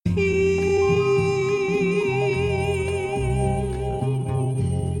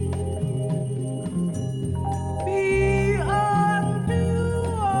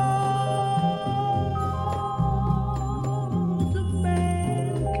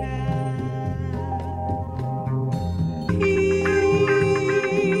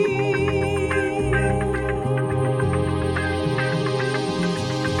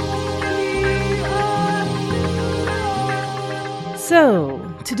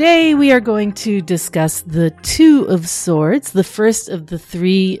So, today we are going to discuss the Two of Swords, the first of the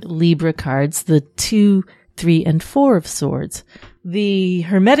three Libra cards, the 2, 3, and 4 of Swords. The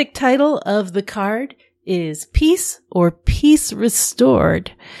hermetic title of the card is Peace or Peace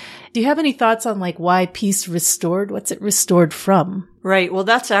Restored. Do you have any thoughts on why peace restored? What's it restored from? Right. Well,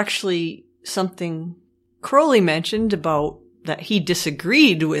 that's actually something Crowley mentioned about that he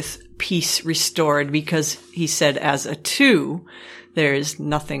disagreed with peace restored because he said as a 2, there is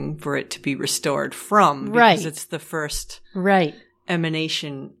nothing for it to be restored from because it's the first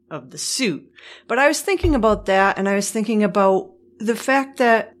emanation of the suit. But I was thinking about that, and I was thinking about the fact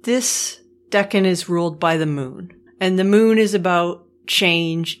that this decan is ruled by the moon, and the moon is about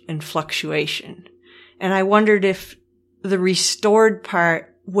change and fluctuation. And I wondered if the restored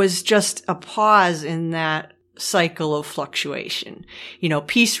part was just a pause in that cycle of fluctuation.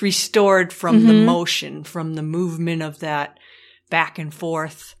 Peace restored from the motion, from the movement of that back and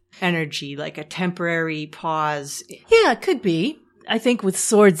forth energy, like a temporary pause. Yeah, it could be. I think with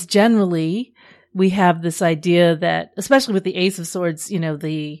swords generally, we have this idea that, especially with the Ace of Swords,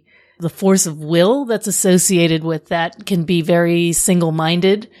 the force of will that's associated with that can be very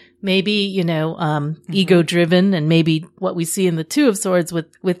single-minded, maybe, ego-driven, and maybe what we see in the Two of Swords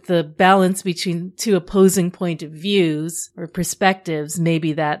with the balance between two opposing point of views or perspectives,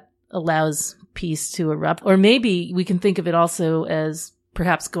 maybe that allows peace to erupt. Or maybe we can think of it also as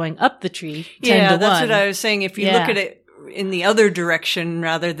perhaps going up the tree, 10 to 1. Yeah, that's what I was saying. If you look at it in the other direction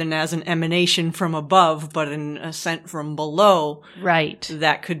rather than as an emanation from above, but an ascent from below. Right.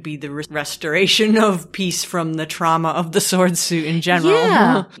 That could be the restoration of peace from the trauma of the sword suit in general.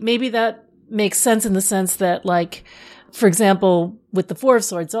 Yeah. Maybe that makes sense in the sense that, for example, with the Four of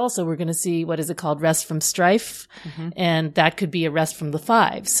Swords also, we're going to see, what is it called? Rest from strife. Mm-hmm. And that could be a rest from the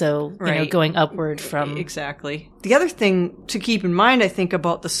 5. So, going upward from. Exactly. The other thing to keep in mind, I think,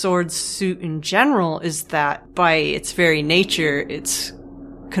 about the sword suit in general is that by its very nature, it's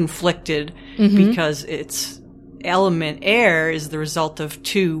conflicted because its element air is the result of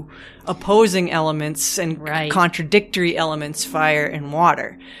two opposing elements and contradictory elements, fire and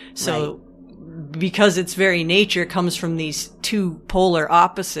water. So, because its very nature comes from these two polar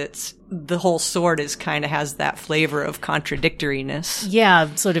opposites, the whole sword kind of has that flavor of contradictoriness.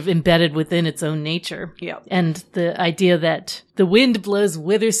 Yeah, sort of embedded within its own nature. Yeah. And the idea that the wind blows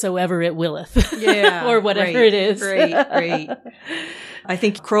whithersoever it willeth. Yeah. or whatever it is. Right. I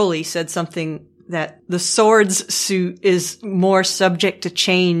think Crowley said something that the sword's suit is more subject to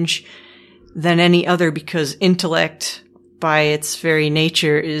change than any other because intellect, by its very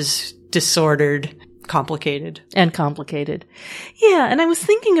nature, is disordered, complicated. Yeah, and I was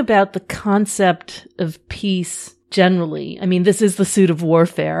thinking about the concept of peace generally. I mean, this is the suit of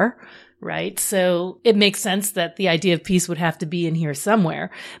warfare, right? So it makes sense that the idea of peace would have to be in here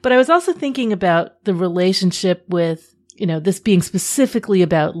somewhere. But I was also thinking about the relationship with, this being specifically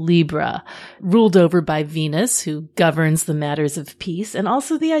about Libra, ruled over by Venus, who governs the matters of peace, and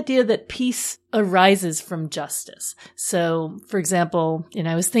also the idea that peace arises from justice. So, for example,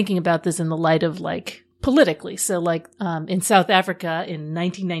 I was thinking about this in the light of politically. So in South Africa in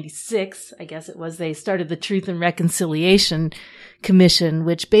 1996, I guess it was, they started the Truth and Reconciliation Commission,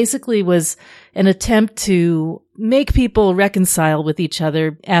 which basically was an attempt to make people reconcile with each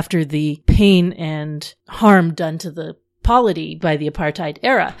other after the pain and harm done to the polity by the apartheid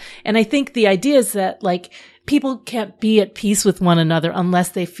era. And I think the idea is that people can't be at peace with one another unless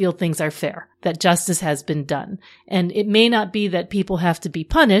they feel things are fair, that justice has been done. And it may not be that people have to be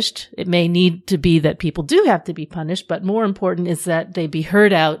punished. It may need to be that people do have to be punished, but more important is that they be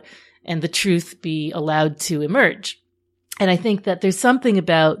heard out and the truth be allowed to emerge. And I think that there's something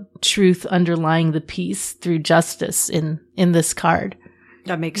about truth underlying the peace through justice in this card.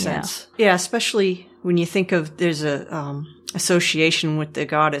 That makes sense. Yeah, especially when you think of there's a association with the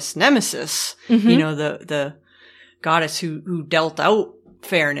goddess Nemesis, the goddess who dealt out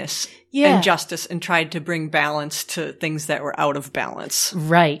fairness and justice and tried to bring balance to things that were out of balance.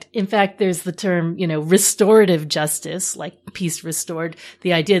 Right. In fact, there's the term, restorative justice, like peace restored,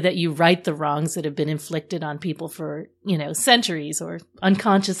 the idea that you right the wrongs that have been inflicted on people for, centuries or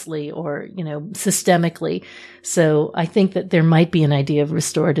unconsciously or, systemically. So I think that there might be an idea of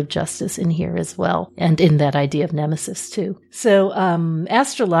restorative justice in here as well. And in that idea of nemesis too. So,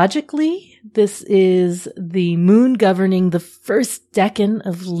 astrologically, this is the moon governing the first decan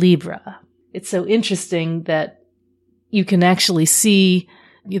of Libra. It's so interesting that you can actually see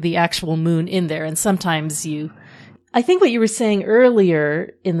the actual moon in there. And sometimes I think what you were saying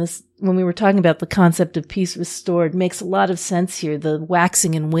earlier in this, when we were talking about the concept of peace restored, makes a lot of sense here. The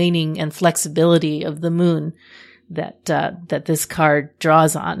waxing and waning and flexibility of the moon, that this card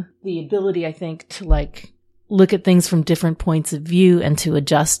draws on. The ability, I think, to like look at things from different points of view and to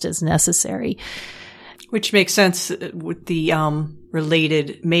adjust as necessary. Which makes sense with the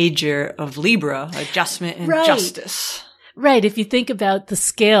related major of Libra, adjustment and justice. Right. If you think about the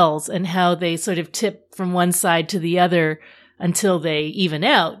scales and how they sort of tip from one side to the other until they even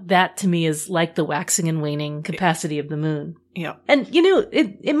out, that to me is like the waxing and waning capacity of the moon. Yeah. And,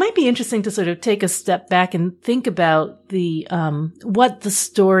 it might be interesting to sort of take a step back and think about the, what the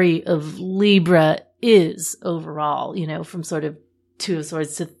story of Libra is overall, from sort of 2 of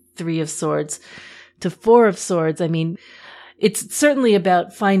Swords to 3 of Swords to 4 of Swords. I mean, it's certainly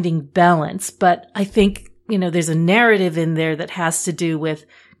about finding balance, but I think, there's a narrative in there that has to do with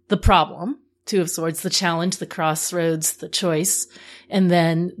the problem, 2 of Swords, the challenge, the crossroads, the choice, and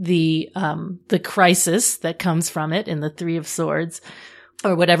then the crisis that comes from it in the 3 of Swords,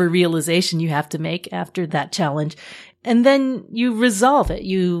 or whatever realization you have to make after that challenge. And then you resolve it.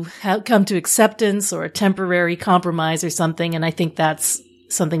 You come to acceptance or a temporary compromise or something. And I think that's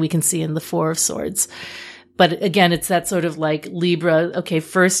something we can see in the 4 of Swords. But again, it's that sort of like Libra. Okay,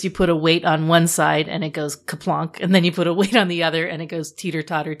 first you put a weight on one side and it goes kaplonk. And then you put a weight on the other and it goes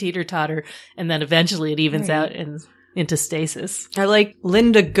teeter-totter, teeter-totter. And then eventually it evens out and into stasis. I like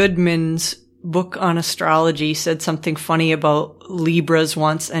Linda Goodman's book on astrology said something funny about Libras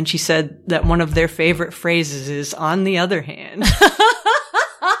once. And she said that one of their favorite phrases is, on the other hand.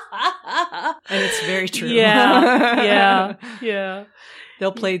 And it's very true. Yeah.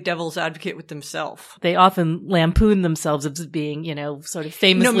 They'll play devil's advocate with themselves. They often lampoon themselves as being, sort of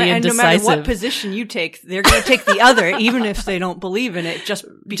famously indecisive. No matter what position you take, they're going to take the other, even if they don't believe in it, just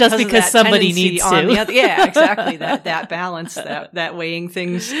because somebody needs to. The other. Yeah, exactly. That balance, that weighing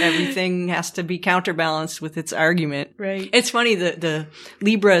things, everything has to be counterbalanced with its argument. Right. It's funny, the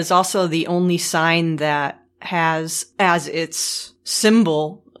Libra is also the only sign that has as its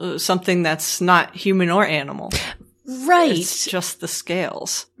symbol something that's not human or animal. Right. It's just the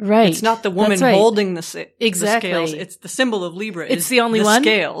scales. Right. It's not the woman holding the scales. Exactly. It's the symbol of Libra. It's the only one?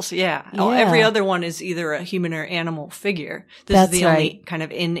 Scales, yeah. Every other one is either a human or animal figure. This is the only kind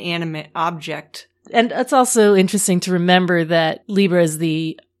of inanimate object. And it's also interesting to remember that Libra is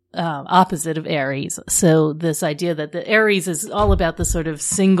the opposite of Aries. So this idea that the Aries is all about the sort of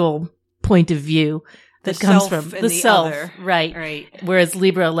single point of view that comes from the self, other. Right. Whereas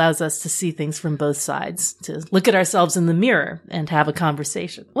Libra allows us to see things from both sides, to look at ourselves in the mirror and have a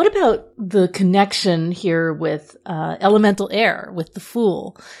conversation. What about the connection here with elemental air, with the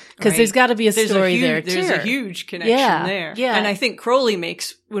Fool? Because there's got to be a story there too. There's a huge connection there. Yeah. And I think Crowley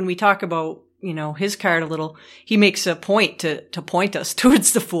makes, when we talk about his card a little, he makes a point to point us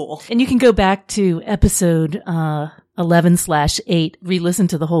towards the Fool. And you can go back to episode 11/8, re-listen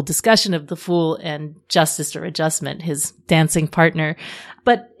to the whole discussion of the Fool and Justice or Adjustment, his dancing partner.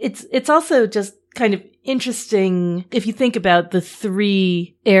 But it's also just kind of interesting if you think about the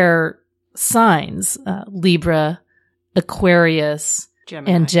 3 air signs, Libra, Aquarius,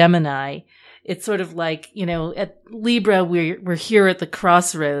 and Gemini. It's sort of like, at Libra, we're here at the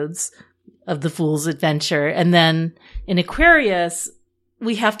crossroads of the Fool's adventure. And then in Aquarius,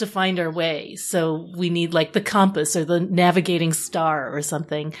 we have to find our way. So we need like the compass or the navigating star or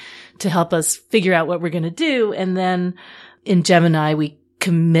something to help us figure out what we're going to do. And then in Gemini, we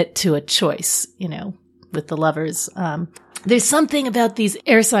commit to a choice, with the Lovers. There's something about these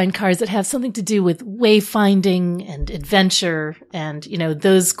air sign cards that have something to do with wayfinding and adventure and,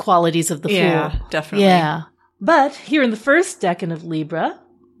 those qualities of the Fool. Yeah, definitely. Yeah. But here in the first decan of Libra,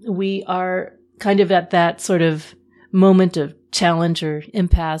 we are kind of at that sort of moment of challenge or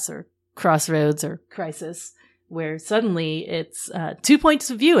impasse or crossroads or crisis where suddenly it's 2 points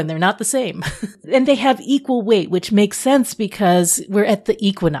of view and they're not the same. And they have equal weight, which makes sense because we're at the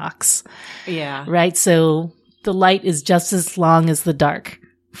equinox. Yeah. Right? So the light is just as long as the dark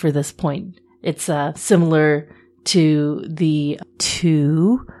for this point. It's similar to the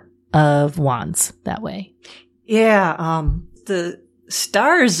 2 of Wands that way. Yeah. The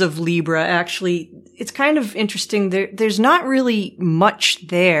stars of Libra, actually, it's kind of interesting. There's not really much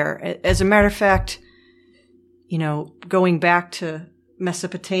there. As a matter of fact, going back to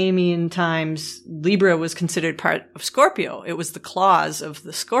Mesopotamian times, Libra was considered part of Scorpio. It was the claws of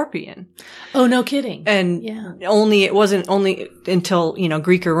the scorpion. Oh, no kidding. And it wasn't only until,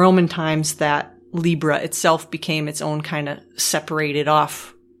 Greek or Roman times that Libra itself became its own kind of separated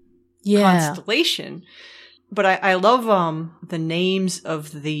off constellation. But I love the names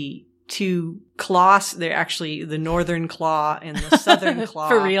of the 2 claws. They're actually the northern claw and the southern claw.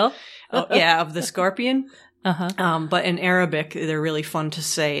 For real? Of the scorpion. But in Arabic, they're really fun to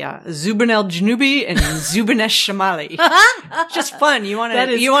say, Zuban al-Janubi and Zuban al-Shamali. Just fun. You want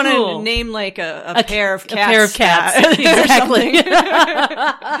to name like a pair of cats. A pair of cats. Exactly.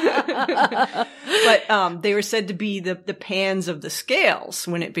 But, they were said to be the pans of the scales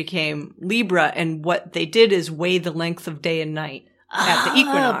when it became Libra. And what they did is weigh the length of day and night at the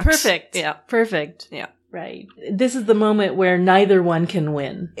equinox. Perfect. Yeah. Perfect. Yeah. Right. This is the moment where neither one can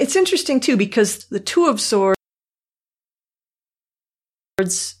win. It's interesting too, because the Two of Swords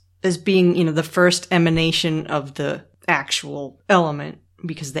as being, the first emanation of the actual element,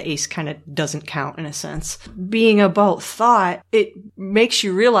 because the ace kind of doesn't count in a sense. Being about thought, it makes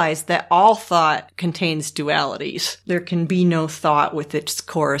you realize that all thought contains dualities. There can be no thought with its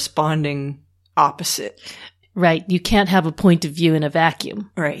corresponding opposite. Right. You can't have a point of view in a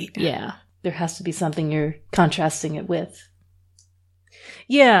vacuum. Right. Yeah. There has to be something you're contrasting it with.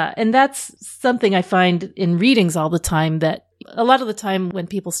 Yeah. And that's something I find in readings all the time, that a lot of the time when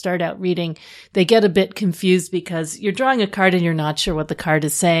people start out reading, they get a bit confused because you're drawing a card and you're not sure what the card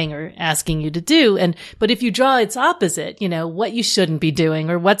is saying or asking you to do. But if you draw its opposite, what you shouldn't be doing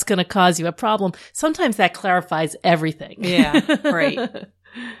or what's going to cause you a problem, sometimes that clarifies everything. Yeah. Right.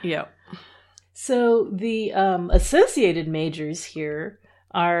 Yeah. So the associated majors here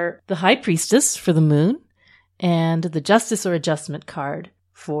are the High Priestess for the Moon and the Justice or Adjustment card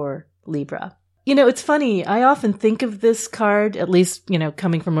for Libra. It's funny. I often think of this card, at least,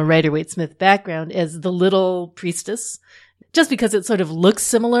 coming from a Rider-Waite-Smith background, as the Little Priestess, just because it sort of looks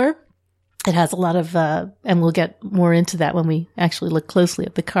similar. It has a lot of, and we'll get more into that when we actually look closely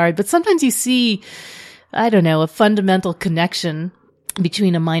at the card. But sometimes you see, a fundamental connection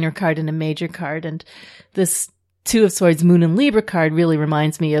between a minor card and a major card. And this Two of Swords, Moon and Libra card really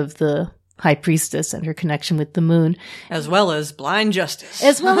reminds me of the High Priestess and her connection with the moon. As well as Blind Justice.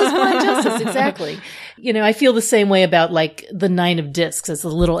 Exactly. I feel the same way about like the Nine of Discs as the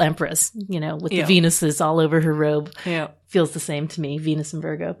Little Empress, with the Venuses all over her robe. Yeah. Feels the same to me, Venus and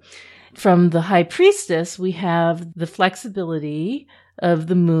Virgo. From the High Priestess, we have the flexibility of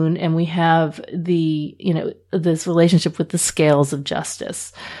the moon, and we have the, this relationship with the scales of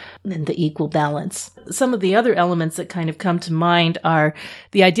justice and the equal balance. Some of the other elements that kind of come to mind are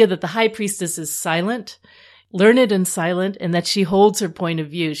the idea that the High Priestess is silent, learned and silent, and that she holds her point of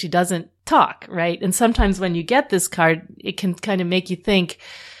view. She doesn't talk, right? And sometimes when you get this card, it can kind of make you think,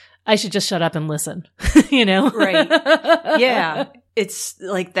 I should just shut up and listen, Right. Yeah. It's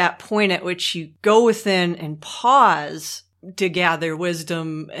like that point at which you go within and pause to gather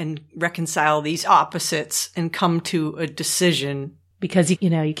wisdom and reconcile these opposites and come to a decision. Because,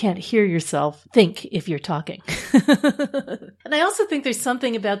 you can't hear yourself think if you're talking. And I also think there's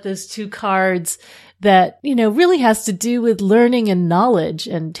something about those two cards that, really has to do with learning and knowledge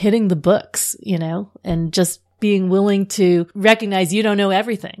and hitting the books, and just being willing to recognize you don't know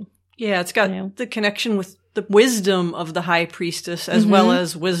everything. Yeah, it's got the connection with the wisdom of the High Priestess as well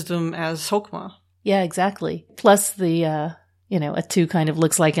as wisdom as Chokmah. Yeah, exactly. Plus the, a 2 kind of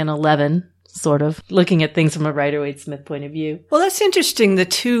looks like an 11. Sort of looking at things from a Rider-Waite-Smith point of view. Well, that's interesting, the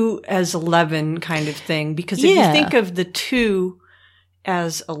 2 as 11 kind of thing, because if you think of the 2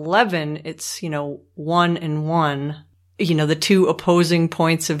 as 11, it's, 1 and 1, the 2 opposing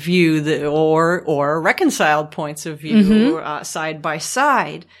points of view or reconciled points of view side by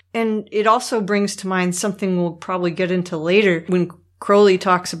side. And it also brings to mind something we'll probably get into later when Crowley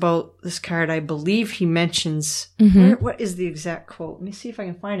talks about this card. I believe he mentions, what is the exact quote? Let me see if I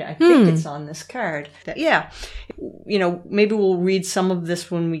can find it. I think it's on this card. Maybe we'll read some of this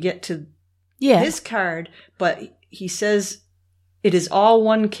when we get to his card, but he says, it is all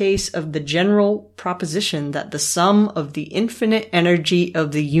one case of the general proposition that the sum of the infinite energy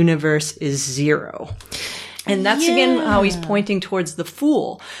of the universe is 0. And that's again how he's pointing towards the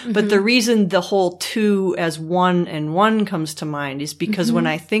Fool. But the reason the whole 2 as 1 and 1 comes to mind is because when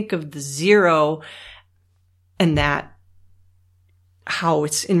I think of the 0 and that, how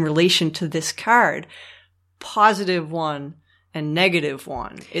it's in relation to this card, positive 1 and negative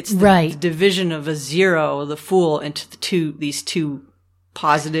 1. It's the division of a 0, the Fool, into these two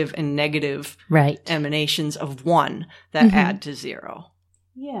positive and negative emanations of 1 that add to 0.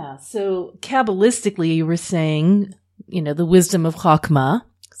 Yeah. So Kabbalistically, you were saying, the wisdom of Chokmah.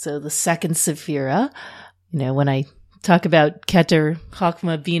 So the second Sephira, when I talk about Keter,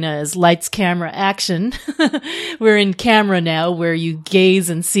 Chokmah, Bina as lights, camera, action, we're in camera now where you gaze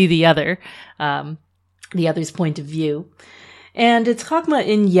and see the other's point of view. And it's Chokmah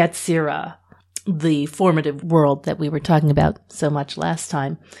in Yetzirah, the formative world that we were talking about so much last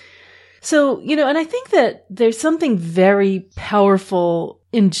time. So, and I think that there's something very powerful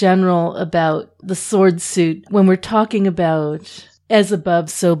in general about the sword suit when we're talking about as above,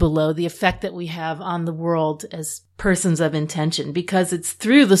 so below, the effect that we have on the world as persons of intention, because it's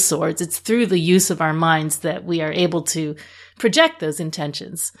through the swords, it's through the use of our minds that we are able to project those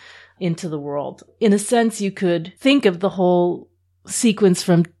intentions into the world. In a sense, you could think of the whole sequence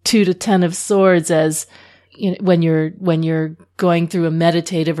from 2 to 10 of swords as, you know, when you're going through a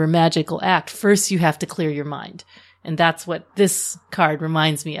meditative or magical act, first you have to clear your mind. And that's what this card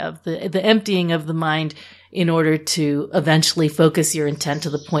reminds me of, the emptying of the mind in order to eventually focus your intent to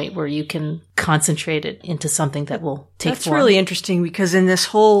the point where you can concentrate it into something that will take That's form. really interesting, because in this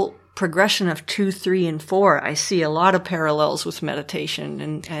whole progression of 2, 3, and 4, I see a lot of parallels with meditation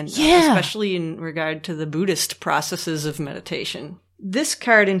and especially in regard to the Buddhist processes of meditation. This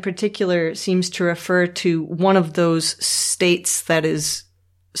card in particular seems to refer to one of those states that is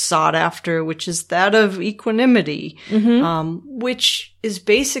sought after, which is that of equanimity, which is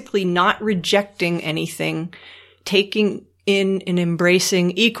basically not rejecting anything, taking in and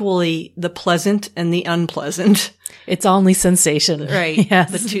embracing equally the pleasant and the unpleasant. It's only sensation. Right.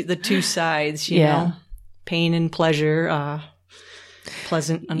 Yes. The two sides, you know, pain and pleasure,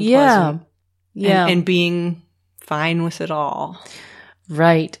 pleasant, unpleasant. Yeah. And being fine with it all.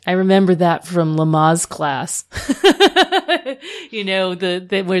 Right. I remember that from Lama's class. You know,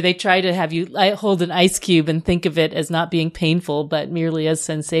 where they try to have you hold an ice cube and think of it as not being painful, but merely as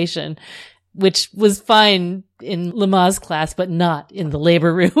sensation, which was fine in Lama's class, but not in the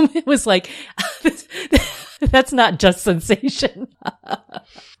labor room. It was like, that's not just sensation.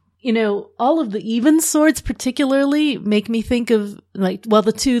 You know, all of the even swords particularly make me think of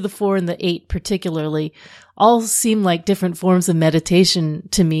the 2, the 4, and the 8 particularly all seem like different forms of meditation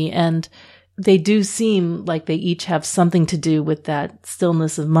to me. And they do seem like they each have something to do with that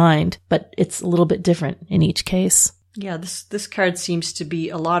stillness of mind, but it's a little bit different in each case. Yeah, this card seems to be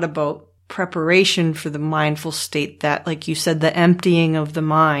a lot about preparation for the mindful state, that, like you said, the emptying of the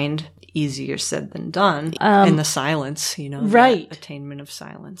mind. Easier said than done in the silence, you know, right. Attainment of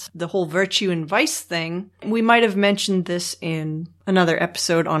silence. The whole virtue and vice thing, we might have mentioned this in another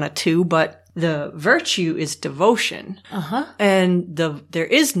episode on a 2, but the virtue is devotion. And there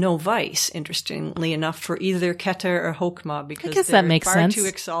is no vice, interestingly enough, for either Keter or Hokmah, because they're far too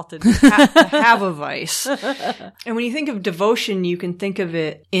exalted to have a vice. And when you think of devotion, you can think of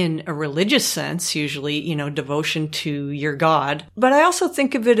it in a religious sense, usually, you know, devotion to your God. But I also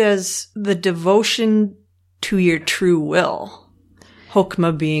think of it as the devotion to your true will.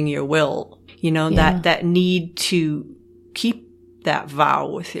 Hokmah being your will, you know, that need to keep that vow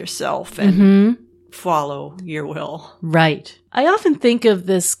with yourself and follow your will. Right. I often think of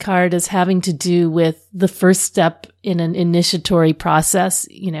this card as having to do with the first step in an initiatory process,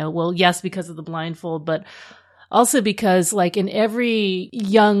 you know, well, yes, because of the blindfold, but also because, like, in every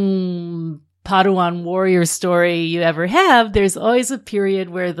young Padawan warrior story you ever have, there's always a period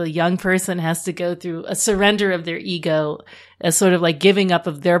where the young person has to go through a surrender of their ego, as sort of like giving up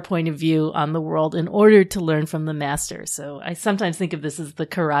of their point of view on the world in order to learn from the master. So I sometimes think of this as the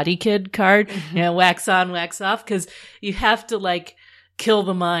Karate Kid card, you know, wax on, wax off, because you have to, like, kill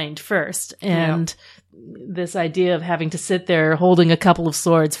the mind first. And this idea of having to sit there holding a couple of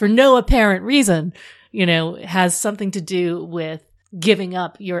swords for no apparent reason, you know, has something to do with giving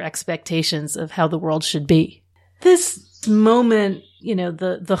up your expectations of how the world should be. This moment, you know,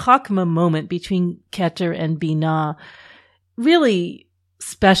 the Hokmah moment between Keter and Binah, really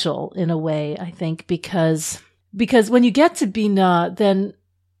special in a way, I think, because when you get to Binah, then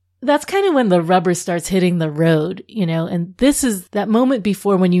that's kind of when the rubber starts hitting the road, you know, and this is that moment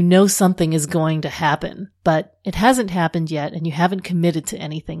before when you know something is going to happen, but it hasn't happened yet and you haven't committed to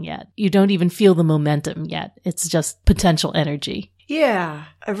anything yet. You don't even feel the momentum yet. It's just potential energy. Yeah.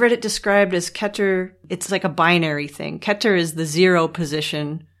 I've read it described as Keter. It's like a binary thing. Keter is the 0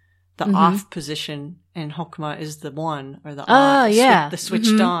 position, the off position, and Hokmah is the 1 or the on. The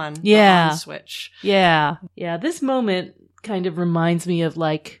switched on. The on switch. Yeah. Yeah. This moment kind of reminds me of,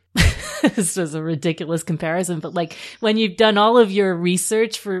 like, this is a ridiculous comparison, but like when you've done all of your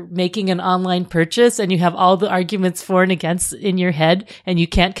research for making an online purchase and you have all the arguments for and against in your head and you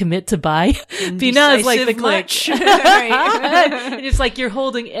can't commit to buy, Binah is like the clutch. And it's like you're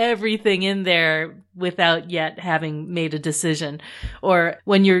holding everything in there without yet having made a decision, or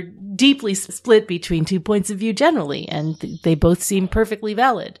when you're deeply split between two points of view generally, and they both seem perfectly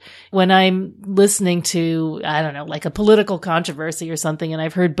valid. When I'm listening to, I don't know, like a political controversy or something, and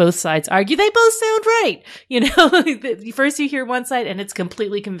I've heard both sides argue, they both sound right. You know, first you hear one side and it's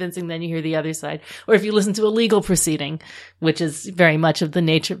completely convincing, then you hear the other side. Or if you listen to a legal proceeding, which is very much of the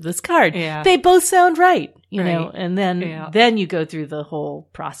nature of this card, they both sound right, you know, and then you go through the whole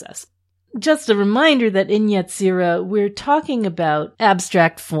process. Just a reminder that in Yetzirah, we're talking about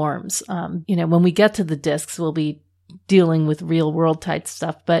abstract forms. You know, when we get to the discs, we'll be dealing with real world type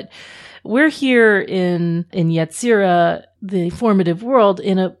stuff, but we're here in Yetzirah, the formative world,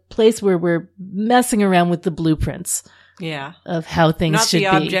 in a place where we're messing around with the blueprints. Yeah. Of how things should be.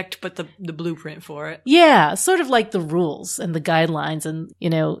 Not the object, but the blueprint for it. Yeah. Sort of like the rules and the guidelines. And, you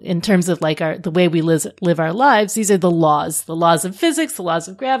know, in terms of like the way we live our lives, these are the laws of physics, the laws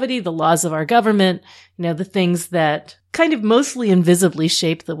of gravity, the laws of our government, you know, the things that kind of mostly invisibly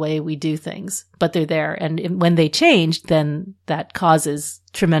shape the way we do things, but they're there. And when they change, then that causes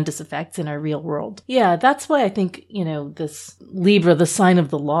tremendous effects in our real world. Yeah, that's why I think, you know, this Libra, the sign of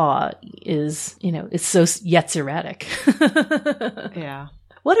the law, is, you know, it's so Yetziratic. Yeah.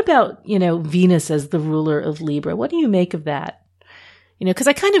 What about, you know, Venus as the ruler of Libra? What do you make of that? You know, because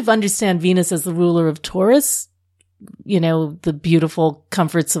I kind of understand Venus as the ruler of Taurus, you know, the beautiful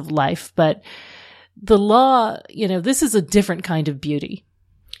comforts of life, but the law, you know, this is a different kind of beauty.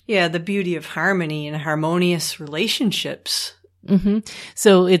 Yeah, the beauty of harmony and harmonious relationships. Mm-hmm.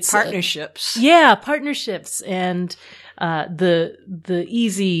 So it's partnerships. Partnerships and the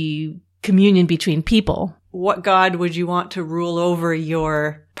easy communion between people. What god would you want to rule over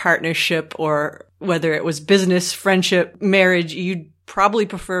your partnership, or whether it was business, friendship, marriage? You'd probably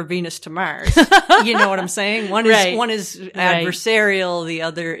prefer Venus to Mars. You know what I'm saying? One is adversarial, the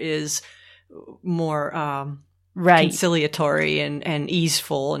other is more conciliatory and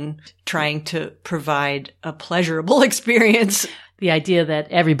easeful and trying to provide a pleasurable experience. The idea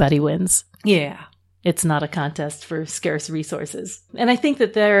that everybody wins. Yeah. It's not a contest for scarce resources. And I think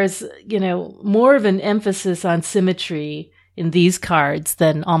that there's, you know, more of an emphasis on symmetry in these cards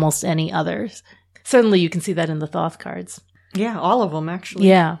than almost any others. Certainly you can see that in the Thoth cards. Yeah, all of them actually.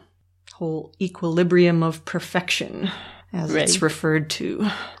 Yeah. Whole equilibrium of perfection, as it's referred to.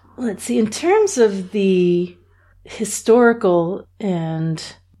 Let's see, in terms of the historical and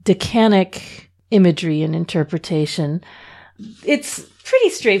decanic imagery and interpretation, it's pretty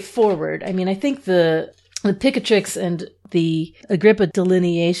straightforward. I mean, I think the Picatrix and the Agrippa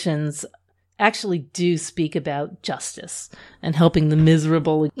delineations actually do speak about justice and helping the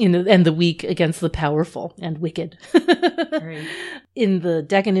miserable, you know, and the weak against the powerful and wicked. Right. In the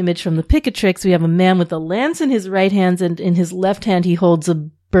Decan image from the Picatrix, we have a man with a lance in his right hand, and in his left hand he holds a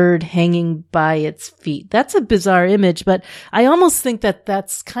bird hanging by its feet. That's a bizarre image, but I almost think that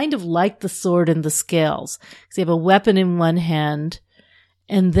that's kind of like the sword and the scales. Because you have a weapon in one hand,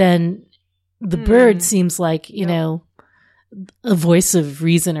 and then the bird seems like, you know, a voice of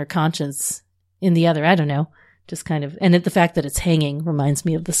reason or conscience in the other. I don't know. Just kind of, and the fact that it's hanging reminds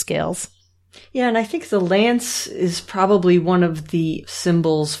me of the scales. Yeah, and I think the lance is probably one of the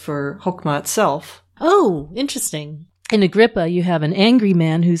symbols for Chokmah itself. Oh, interesting. In Agrippa, you have an angry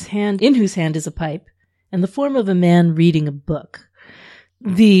man in whose hand is a pipe, and the form of a man reading a book.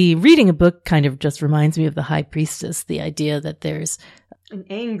 The reading a book kind of just reminds me of the high priestess, the idea that there's an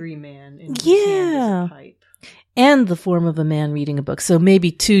angry man in whose hand is a pipe. And the form of a man reading a book. So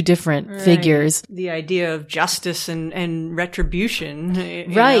maybe two different figures. The idea of justice and retribution. You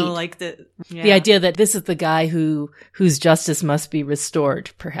know, like the idea that this is the guy whose justice must be restored,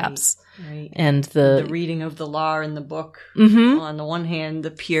 perhaps. Right. And the reading of the law in the book. Mm-hmm. On the one hand,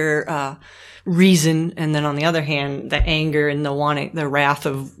 the pure reason, and then on the other hand, the anger and the wrath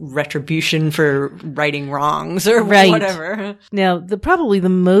of retribution for righting wrongs or whatever. Now, probably the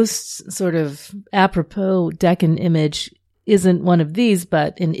most sort of apropos Decan image isn't one of these,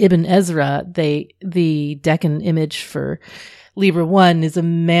 but in Ibn Ezra, the Decan image for Libra 1 is a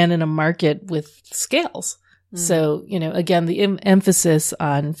man in a market with scales. So, you know, again, the emphasis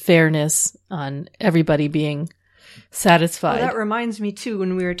on fairness, on everybody being satisfied. Well, that reminds me too,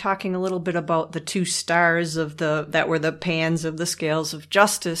 when we were talking a little bit about the two stars that were the pans of the scales of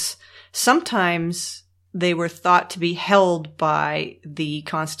justice, sometimes they were thought to be held by the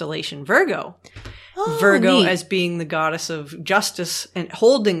constellation Virgo. Virgo neat. As being the goddess of justice and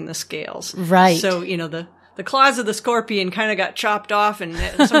holding the scales. Right. So, you know, the the claws of the scorpion kind of got chopped off and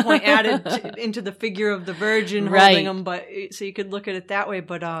at some point added into the figure of the Virgin holding them. But so you could look at it that way.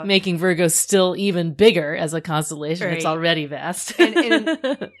 But making Virgo still even bigger as a constellation. Right. It's already vast.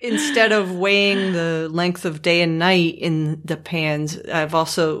 and instead of weighing the length of day and night in the pans, I've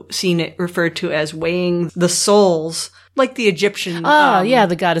also seen it referred to as weighing the souls, like the Egyptian.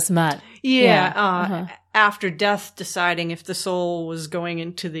 The goddess Mat. After death, deciding if the soul was going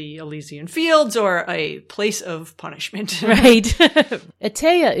into the Elysian fields or a place of punishment. Right.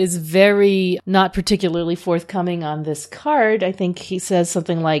 Atea is very not particularly forthcoming on this card. I think he says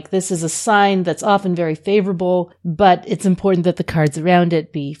something like, this is a sign that's often very favorable, but it's important that the cards around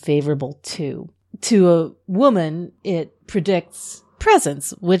it be favorable too. To a woman, it predicts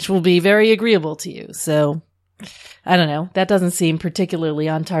presence, which will be very agreeable to you. So, I don't know. That doesn't seem particularly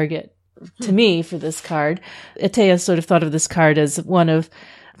on target to me for this card. Atea sort of thought of this card as one of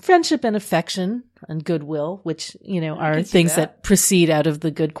friendship and affection and goodwill, which, are things that proceed out of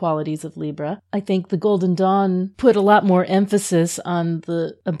the good qualities of Libra. I think the Golden Dawn put a lot more emphasis on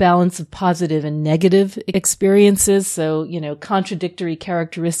a balance of positive and negative experiences. So, contradictory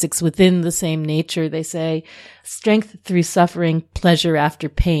characteristics within the same nature. They say strength through suffering, pleasure after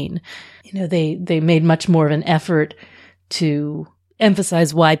pain. They made much more of an effort to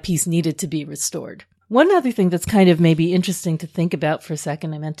emphasize why peace needed to be restored. One other thing that's kind of maybe interesting to think about for a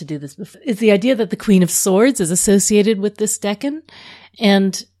second, I meant to do this before, is the idea that the Queen of Swords is associated with this decan.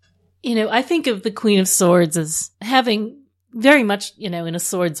 And, I think of the Queen of Swords as having very much, in a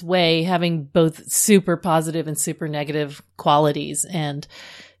sword's way, having both super positive and super negative qualities. And,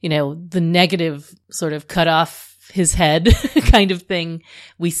 the negative sort of cut off his head kind of thing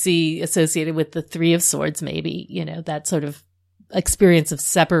we see associated with the Three of Swords, maybe, that sort of experience of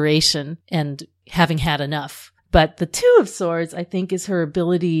separation and having had enough. But the Two of Swords, I think, is her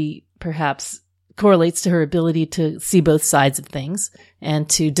ability, perhaps correlates to her ability to see both sides of things and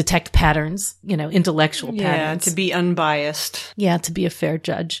to detect patterns, intellectual patterns. To be unbiased. Yeah, to be a fair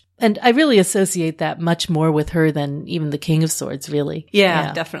judge. And I really associate that much more with her than even the King of Swords, really.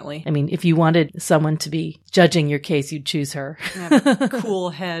 Yeah, definitely. I mean, if you wanted someone to be judging your case, you'd choose her.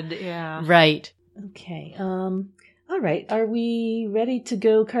 Cool head, yeah. Right. Okay. All right. Are we ready to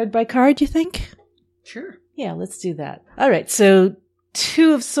go card by card, you think? Sure. Yeah, let's do that. All right. So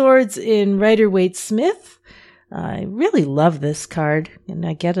Two of Swords in Rider-Waite-Smith. I really love this card, and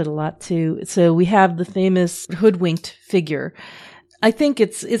I get it a lot too. So we have the famous hoodwinked figure. I think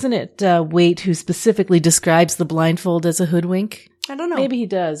isn't it Waite who specifically describes the blindfold as a hoodwink? I don't know. Maybe he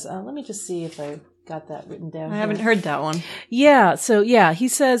does. Let me just see if I got that written down. I haven't heard that one. Yeah. So he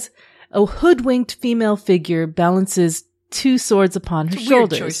says, a hoodwinked female figure balances two swords upon her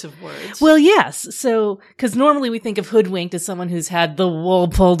shoulders. Weird choice of words. Well, yes. So, because normally we think of hoodwinked as someone who's had the wool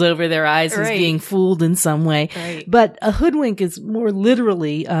pulled over their eyes, who's being fooled in some way. Right. But a hoodwink is more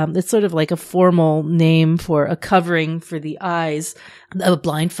literally, it's sort of like a formal name for a covering for the eyes, a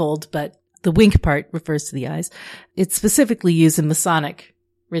blindfold, but the wink part refers to the eyes. It's specifically used in Masonic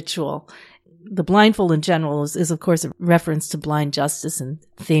ritual. The blindfold in general is of course a reference to blind justice and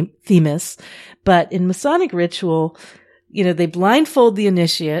Themis. But in Masonic ritual, they blindfold the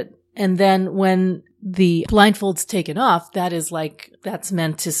initiate, and then when the blindfold's taken off, that's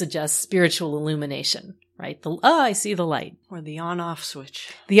meant to suggest spiritual illumination, right? I see the light. Or the on-off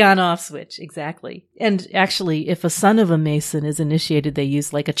switch. The on-off switch, exactly. And actually, if a son of a Mason is initiated, they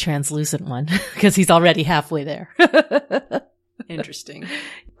use like a translucent one, because he's already halfway there. Interesting.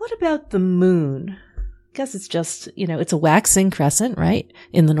 What about the moon? I guess it's just, it's a waxing crescent, right?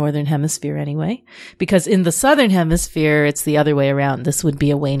 In the northern hemisphere anyway. Because in the southern hemisphere, it's the other way around. This would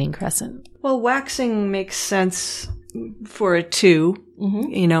be a waning crescent. Well, waxing makes sense for a two,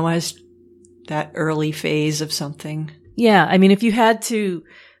 as that early phase of something. Yeah. I mean, if you had to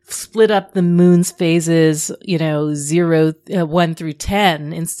split up the moon's phases, 1 through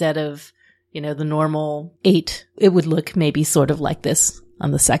 10 instead of, the normal 8, it would look maybe sort of like this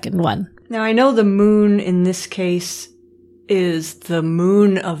on the second one. Now, I know the moon in this case is the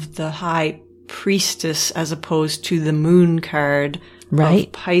moon of the high priestess as opposed to the moon card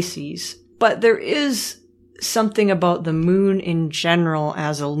of Pisces. But there is something about the moon in general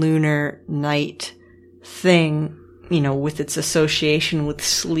as a lunar night thing, with its association with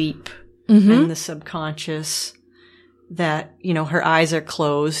sleep and the subconscious, that, her eyes are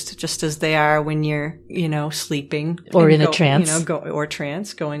closed just as they are when you're, sleeping. Or in a trance. Or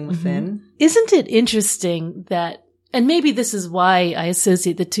trance, going within. Isn't it interesting that And maybe this is why I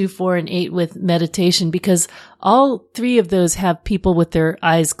associate the 2, 4, and 8 with meditation, because all 3 of those have people with their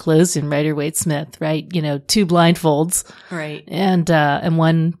eyes closed in Rider-Waite-Smith, right? 2 blindfolds. Right. And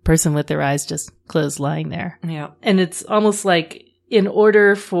 1 person with their eyes just closed lying there. Yeah. And it's almost like in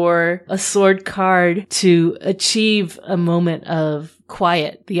order for a sword card to achieve a moment of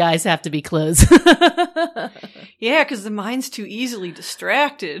quiet, the eyes have to be closed. Yeah, because the mind's too easily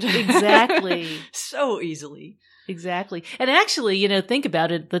distracted. Exactly. So easily. Exactly. And actually, think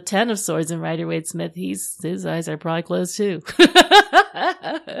about it. The 10 of swords in Rider-Waite-Smith, his eyes are probably closed too.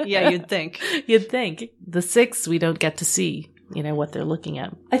 Yeah, you'd think. You'd think. The 6, we don't get to see, what they're looking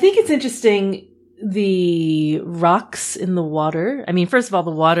at. I think it's interesting, the rocks in the water. I mean, first of all,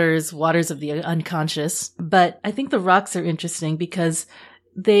 the waters of the unconscious. But I think the rocks are interesting because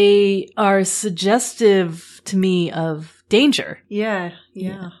they are suggestive to me of danger. Yeah.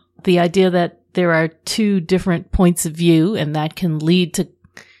 The idea that there are 2 different points of view, and that can lead to,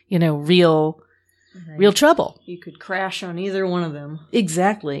 real trouble. You could crash on either one of them.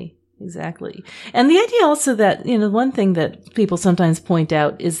 Exactly. And the idea also that, one thing that people sometimes point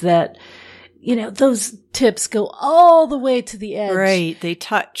out is that, those tips go all the way to the edge. Right. They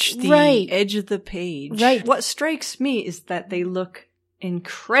touch the edge of the page. Right. What strikes me is that they look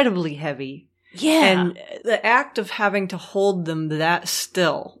incredibly heavy. Yeah. And the act of having to hold them that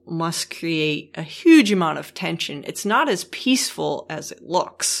still must create a huge amount of tension. It's not as peaceful as it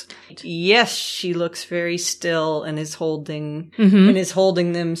looks. Yes, she looks very still and is holding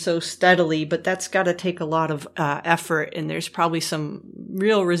them so steadily, but that's got to take a lot of effort, and there's probably some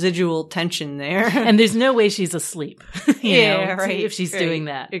real residual tension there. And there's no way she's asleep. Right. If she's doing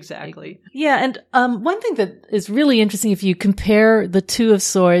that. Exactly. Yeah, and one thing that is really interesting, if you compare the 2 of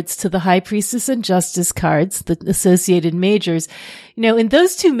swords to the High Priestess and Justice cards, the associated majors, in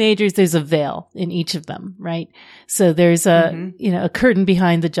those 2 majors, there's a veil in each of them, right? So there's a, a curtain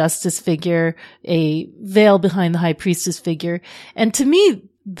behind the Justice figure, a veil behind the High Priestess figure. And to me,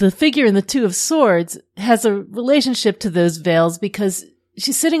 the figure in the 2 of swords has a relationship to those veils because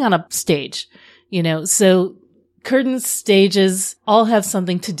she's sitting on a stage, so curtains, stages all have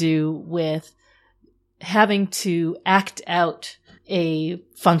something to do with having to act out a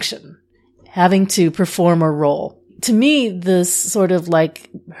function, having to perform a role. To me, this sort of like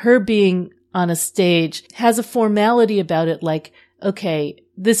her being on a stage has a formality about it, like, okay,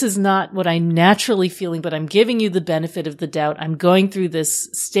 this is not what I'm naturally feeling, but I'm giving you the benefit of the doubt. I'm going through this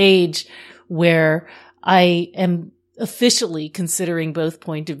stage where I am officially considering both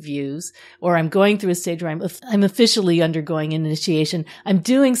point of views, or I'm going through a stage where I'm officially undergoing an initiation. I'm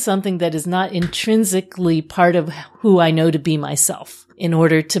doing something that is not intrinsically part of who I know to be myself in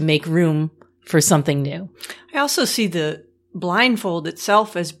order to make room for something new. I also see the blindfold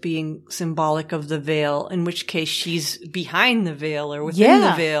itself as being symbolic of the veil, in which case she's behind the veil or within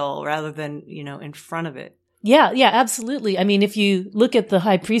the veil rather than, in front of it. Yeah, absolutely. I mean, if you look at the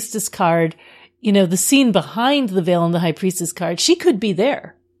High Priestess card, the scene behind the veil in the High Priestess card, she could be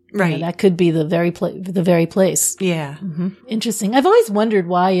there. Right. That could be the very place. Yeah. Mm-hmm. Interesting. I've always wondered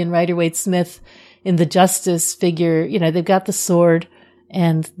why in Rider-Waite-Smith, in the Justice figure, they've got the sword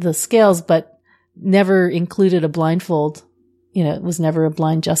and the scales, but never included a blindfold. It was never a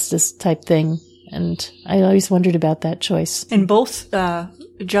blind justice type thing. And I always wondered about that choice. And both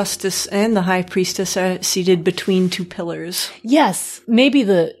Justice and the High Priestess are seated between 2 pillars. Yes. Maybe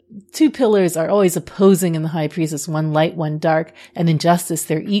the 2 pillars are always opposing in the High Priestess, one light, one dark. And in Justice,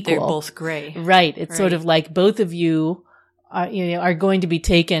 they're equal. They're both gray. Right. It's sort of like both of you are going to be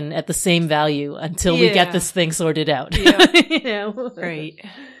taken at the same value until we get this thing sorted out. Yeah. Right.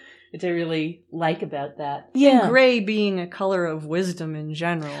 Which I really like about that. Yeah. And gray being a color of wisdom in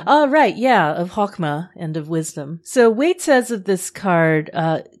general. Oh, right. Yeah. Of Chokmah and of wisdom. So Waite says of this card,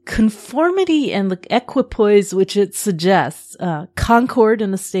 conformity and the equipoise which it suggests, concord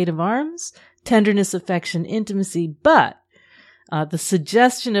in a state of arms, tenderness, affection, intimacy, but the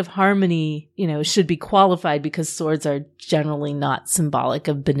suggestion of harmony, should be qualified because swords are generally not symbolic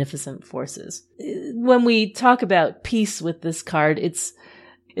of beneficent forces. When we talk about peace with this card, it's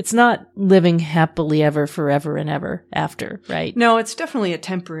not living happily ever, forever and ever after, right? No, it's definitely a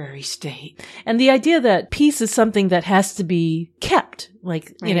temporary state. And the idea that peace is something that has to be kept,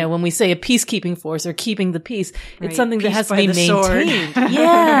 like, when we say a peacekeeping force or keeping the peace, it's something that has to be maintained.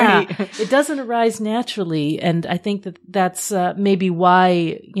 Yeah. It doesn't arise naturally. And I think that that's maybe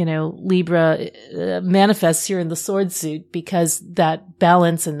why, Libra manifests here in the sword suit, because that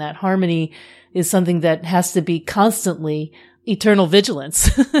balance and that harmony is something that has to be constantly. Eternal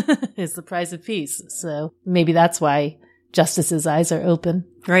vigilance is the prize of peace. So maybe that's why Justice's eyes are open.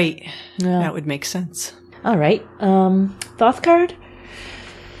 Right. Yeah. That would make sense. All right. Thoth card?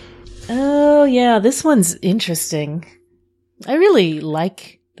 Oh, yeah, this one's interesting. I really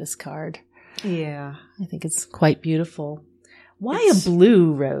like this card. Yeah. I think it's quite beautiful. Why a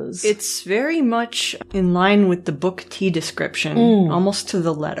blue rose? It's very much in line with the book T description, almost to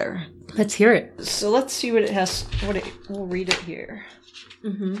the letter. Let's hear it. So let's see what it has. We'll read it here.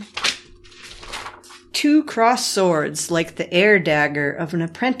 Mm-hmm. 2 crossed swords, like the air dagger of an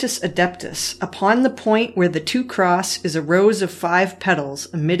apprentice adeptus. Upon the point where the 2 cross is a rose of 5 petals,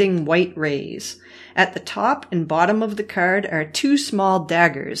 emitting white rays. At the top and bottom of the card are 2 small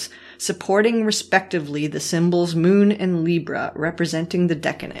daggers, supporting respectively the symbols Moon and Libra, representing the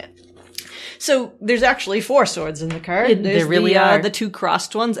decanate. So there's actually 4 swords in the card. There really are. The 2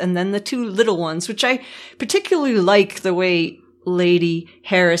 crossed ones and then the 2 little ones, which I particularly like the way Lady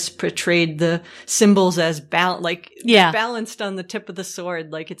Harris portrayed the symbols as balanced on the tip of the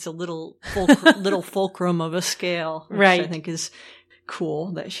sword, like it's a little fulcrum of a scale, which right. I think is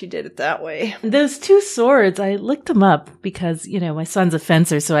cool that she did it that way. Those 2 swords, I looked them up because, my son's a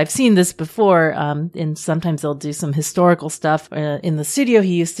fencer, so I've seen this before, and sometimes they'll do some historical stuff in the studio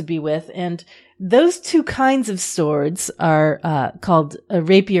he used to be with, and those 2 kinds of swords are called a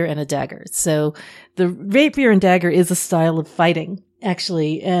rapier and a dagger. So the rapier and dagger is a style of fighting,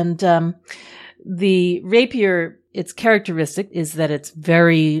 actually, and the rapier, its characteristic is that it's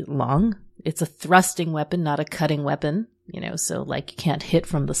very long. It's a thrusting weapon, not a cutting weapon. So like you can't hit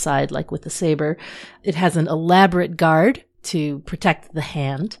from the side like with the saber. It has an elaborate guard to protect the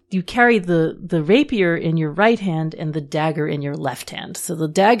hand. You carry the rapier in your right hand and the dagger in your left hand. So the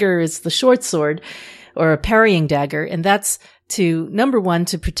dagger is the short sword or a parrying dagger. And that's to, number one,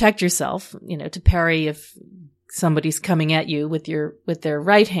 to protect yourself, to parry if somebody's coming at you with their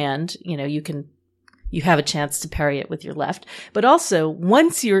right hand, you have a chance to parry it with your left. But also,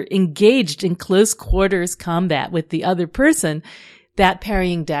 once you're engaged in close quarters combat with the other person, that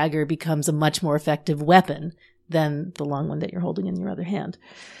parrying dagger becomes a much more effective weapon than the long one that you're holding in your other hand.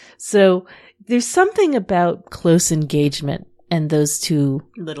 So there's something about close engagement and those 2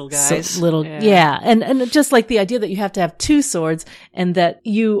 little guys. Yeah. And just like the idea that you have to have 2 swords and that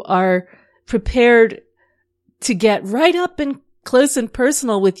you are prepared to get right up and close and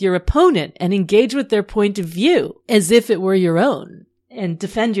personal with your opponent and engage with their point of view as if it were your own and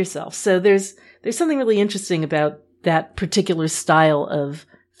defend yourself. So there's something really interesting about that particular style of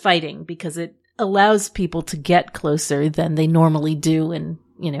fighting because it allows people to get closer than they normally do in,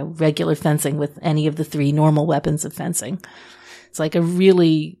 regular fencing with any of the 3 normal weapons of fencing. It's like a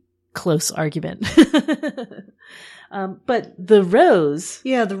really close argument. But the rose.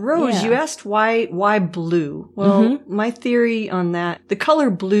 Yeah, the rose. Yeah. You asked why blue? Well, my theory on that, the color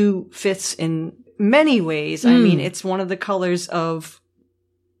blue fits in many ways. I mean, it's one of the colors of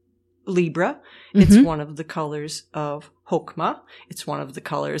Libra. It's one of the colors of Hokmah. It's one of the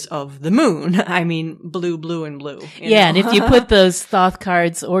colors of the moon. I mean, blue, blue, and blue. Yeah, and if you put those Thoth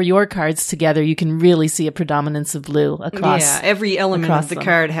cards or your cards together, you can really see a predominance of blue across. Yeah, every element of the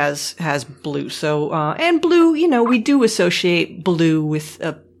card has blue. So, and blue, we do associate blue with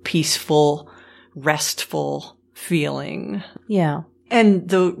a peaceful, restful feeling. Yeah. And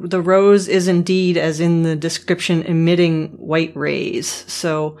the rose is indeed, as in the description, emitting white rays.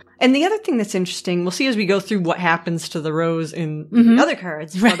 So, and the other thing that's interesting, we'll see as we go through what happens to the rose in the other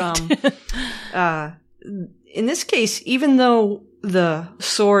cards. Right. But, in this case, even though the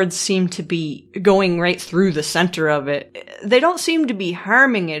swords seem to be going right through the center of it, they don't seem to be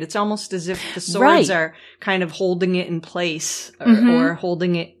harming it. It's almost as if the swords are kind of holding it in place or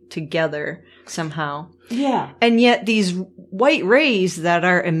holding it together somehow. Yeah. And yet these white rays that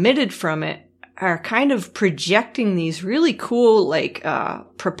are emitted from it are kind of projecting these really cool,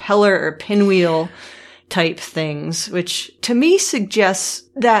 propeller or pinwheel type things, which to me suggests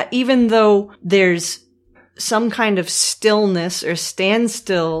that even though there's some kind of stillness or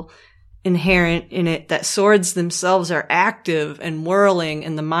standstill inherent in it, that swords themselves are active and whirling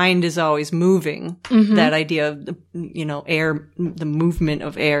and the mind is always moving. That idea of, air, the movement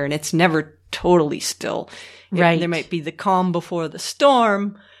of air, and it's never totally still. Right. There might be the calm before the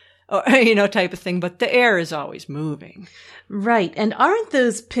storm, or, type of thing, but the air is always moving. Right. And aren't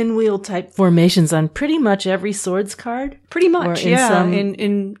those pinwheel type formations on pretty much every swords card? Pretty much, yeah.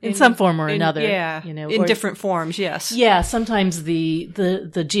 In some form or another. Yeah. In different forms, yes. Yeah. Sometimes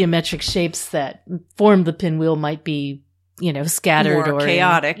the geometric shapes that form the pinwheel might be, scattered more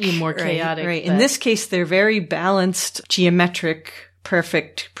chaotic. More chaotic. Right. In this case, they're very balanced, geometric,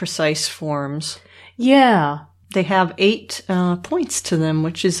 perfect, precise forms. Yeah. They have 8 points to them,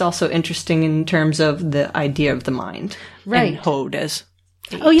 which is also interesting in terms of the idea of the mind. Right. And Hod as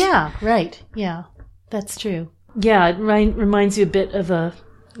 8. Oh, yeah. Right. Yeah. That's true. Yeah, it reminds you a bit of a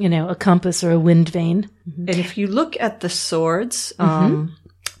compass or a wind vane. And if you look at the swords,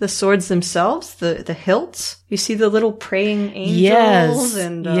 the swords themselves, the hilts, you see the little praying angels.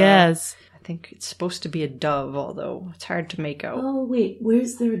 Yes. I think it's supposed to be a dove, although it's hard to make out. Oh, wait,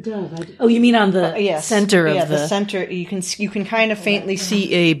 where's there a dove? You mean on the center of the center. You can kind of faintly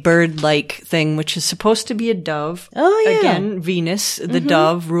see a bird-like thing, which is supposed to be a dove. Oh, yeah. Again, Venus, the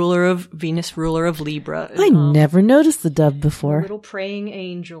dove, ruler of Libra. I never noticed the dove before. Little praying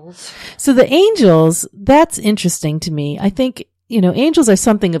angels. So the angels, that's interesting to me. I think, angels are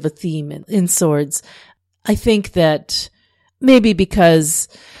something of a theme in swords. I think that maybe because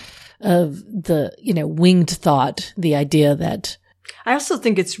of the, winged thought, the idea that... I also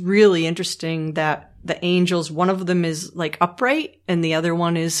think it's really interesting that the angels, one of them is like upright and the other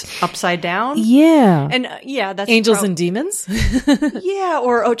one is upside down. Yeah. And that's... Angels and demons? Yeah,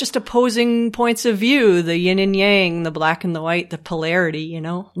 or just opposing points of view, the yin and yang, the black and the white, the polarity,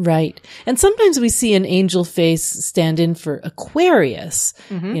 Right. And sometimes we see an angel face stand in for Aquarius,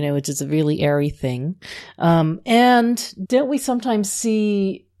 which is a really airy thing. And don't we sometimes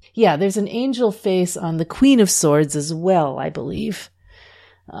see... Yeah, there's an angel face on the Queen of Swords as well, I believe,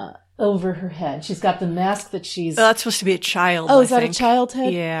 over her head. She's got the mask that she's... Oh, that's supposed to be a child, Oh, is that a child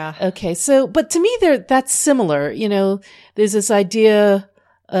head? Yeah. Okay, but to me, that's similar. There's this idea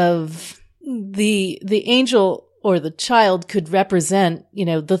of the angel or the child could represent,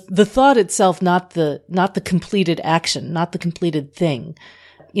 the thought itself, not the completed action, not the completed thing,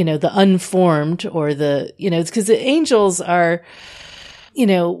 the unformed or it's because the angels are...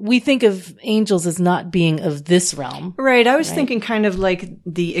 we think of angels as not being of this realm. Right. I was thinking kind of like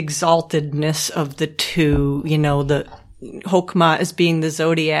the exaltedness of the two, the Chokmah as being the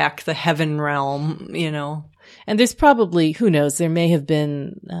zodiac, the heaven realm, And there's probably, who knows, there may have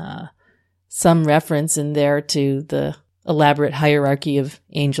been some reference in there to the elaborate hierarchy of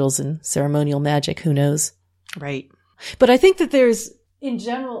angels and ceremonial magic. Who knows? Right. But I think that there's, in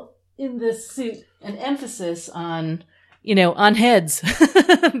general, in this suit, an emphasis on... on heads,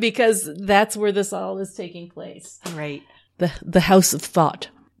 because that's where this all is taking place. Right. The house of thought.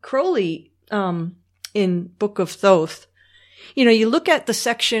 Crowley, in Book of Thoth, you look at the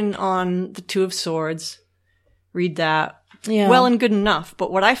section on the Two of Swords, read that, well and good enough.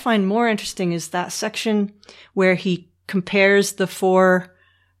 But what I find more interesting is that section where he compares the 4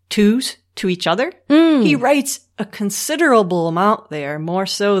 twos to each other. He writes a considerable amount there, more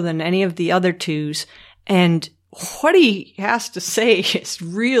so than any of the other twos. And what he has to say is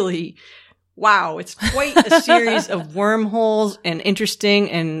really, wow, it's quite a series of wormholes and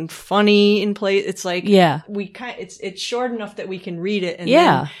interesting and funny in place. It's like, it's short enough that we can read it. And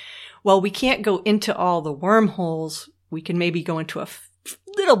then, we can't go into all the wormholes. We can maybe go into a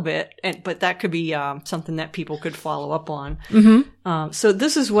little bit, but that could be something that people could follow up on. So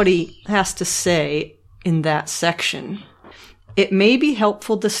this is what he has to say in that section. It may be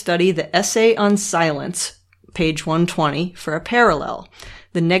helpful to study the essay on silence, page 120, for a parallel,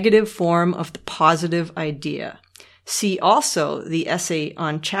 the negative form of the positive idea. See also the essay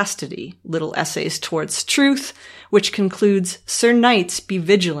on chastity, Little Essays Towards Truth, which concludes, Sir Knights, be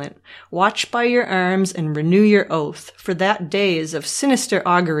vigilant, watch by your arms and renew your oath, for that day is of sinister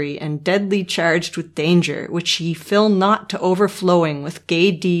augury and deadly charged with danger, which ye fill not to overflowing with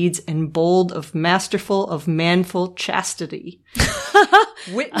gay deeds and bold of masterful of manful chastity.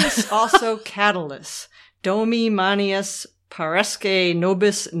 Witness also Catullus, Domi manias paresque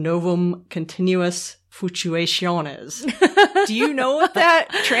nobis novum continuus futuationes. Do you know what that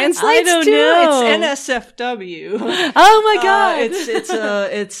translates I don't to? know. It's NSFW. Oh my God.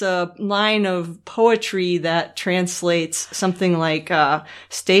 It's a line of poetry that translates something like,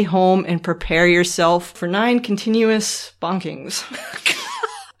 stay home and prepare yourself for 9 continuous bonkings.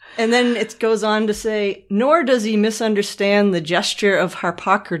 And then it goes on to say, nor does he misunderstand the gesture of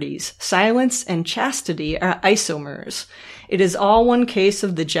Harpocrates. Silence and chastity are isomers. It is all one case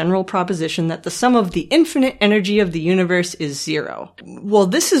of the general proposition that the sum of the infinite energy of the universe is 0. Well,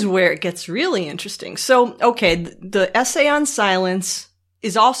 this is where it gets really interesting. So, okay, the essay on silence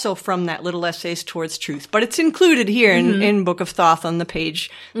is also from that Little Essays Towards Truth, but it's included here in Book of Thoth on the page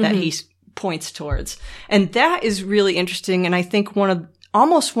that he points towards. And that is really interesting, and I think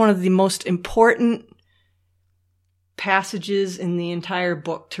almost one of the most important passages in the entire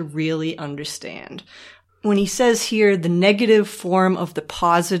book to really understand. When he says here, the negative form of the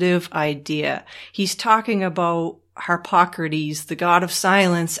positive idea, he's talking about Harpocrates, the god of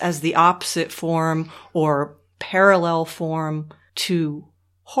silence, as the opposite form or parallel form to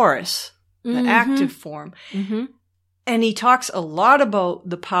Horus, the active form. And And he talks a lot about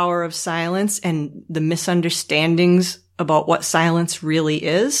the power of silence and the misunderstandings about what silence really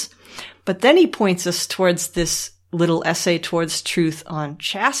is. But then he points us towards this little essay towards truth on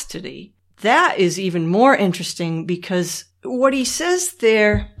chastity. That is even more interesting because what he says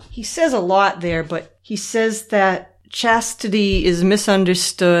there, he says a lot there, but he says that chastity is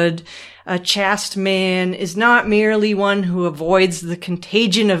misunderstood. A chaste man is not merely one who avoids the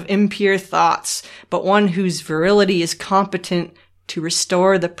contagion of impure thoughts, but one whose virility is competent to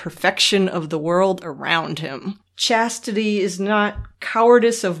restore the perfection of the world around him. Chastity is not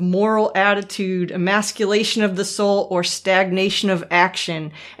cowardice of moral attitude, emasculation of the soul, or stagnation of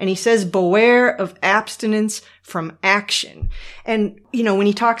action. And he says, beware of abstinence from action. And, when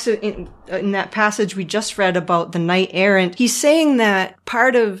he talks in that passage we just read about the knight errant, he's saying that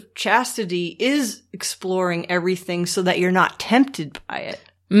part of chastity is exploring everything so that you're not tempted by it.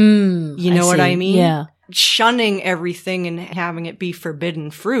 You know what I mean? Yeah. Shunning everything and having it be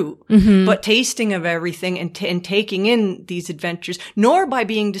forbidden fruit, but tasting of everything and taking in these adventures, nor by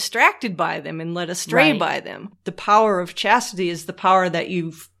being distracted by them and led astray by them. The power of chastity is the power that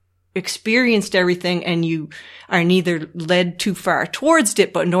you've experienced everything and you are neither led too far towards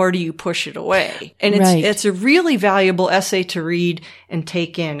it, but nor do you push it away. And it's a really valuable essay to read and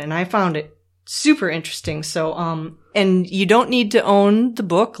take in. And I found it super interesting. So, and you don't need to own the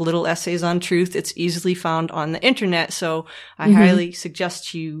book, Little Essays on Truth. It's easily found on the internet. So I highly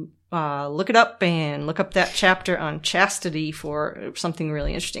suggest you, look it up and look up that chapter on chastity for something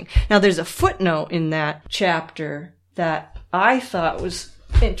really interesting. Now there's a footnote in that chapter that I thought was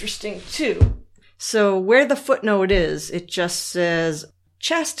interesting too. So where the footnote is, it just says,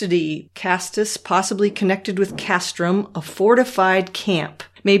 chastity, castus, possibly connected with castrum, a fortified camp,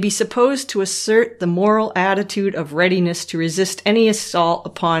 may be supposed to assert the moral attitude of readiness to resist any assault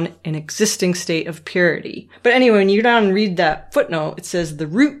upon an existing state of purity. But anyway, when you go down and read that footnote, it says the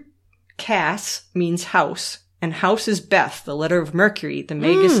root cas means house, and house is Beth, the letter of Mercury, the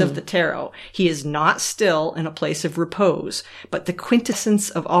magus of the tarot. He is not still in a place of repose, but the quintessence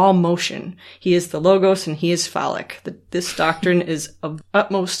of all motion. He is the logos and he is phallic. This doctrine is of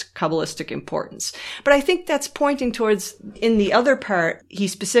utmost Kabbalistic importance. But I think that's pointing towards, in the other part, he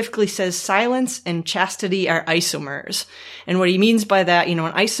specifically says silence and chastity are isomers. And what he means by that, an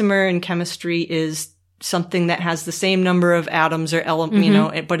isomer in chemistry is something that has the same number of atoms or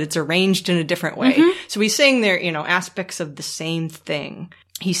elements, but it's arranged in a different way. So he's saying they're, aspects of the same thing.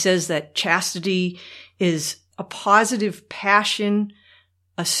 He says that chastity is a positive passion,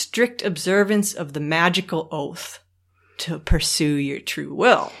 a strict observance of the magical oath to pursue your true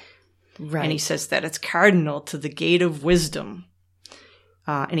will. Right. And he says that it's cardinal to the gate of wisdom.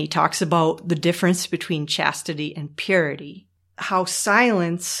 And he talks about the difference between chastity and purity, how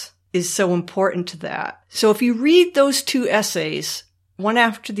silence is so important to that. So if you read those two essays, one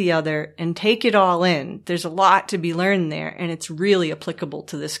after the other, and take it all in, there's a lot to be learned there, and it's really applicable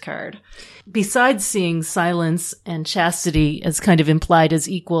to this card. Besides seeing silence and chastity as kind of implied as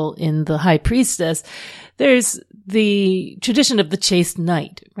equal in the High Priestess, there's the tradition of the chaste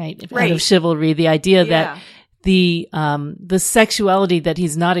knight, right? Out of chivalry, the idea that the sexuality that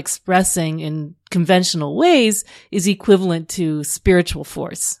he's not expressing in conventional ways is equivalent to spiritual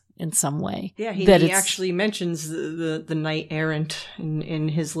force in some way. Yeah, he actually mentions the knight errant in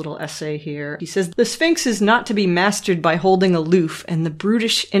his little essay here. He says, the Sphinx is not to be mastered by holding aloof, and the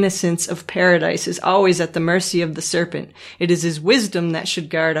brutish innocence of paradise is always at the mercy of the serpent. It is his wisdom that should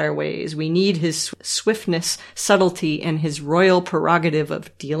guard our ways. We need his swiftness, subtlety, and his royal prerogative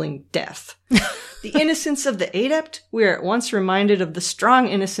of dealing death. The innocence of the adept, we are at once reminded of the strong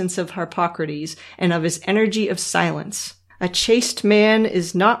innocence of Harpocrates and of his energy of silence. A chaste man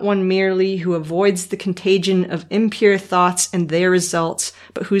is not one merely who avoids the contagion of impure thoughts and their results,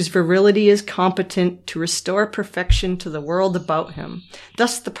 but whose virility is competent to restore perfection to the world about him.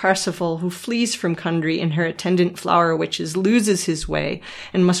 Thus the Parsifal who flees from Kundry and her attendant flower witches loses his way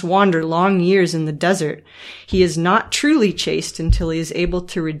and must wander long years in the desert. He is not truly chaste until he is able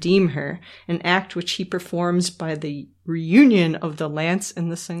to redeem her, an act which he performs by the reunion of the lance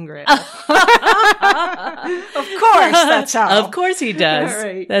and the sangreal. Of course, that's how. Of course he does.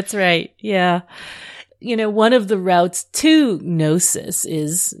 Right. That's right. Yeah. One of the routes to gnosis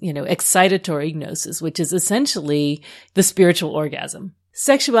is, excitatory gnosis, which is essentially the spiritual orgasm.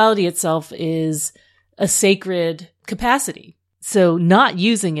 Sexuality itself is a sacred capacity. So not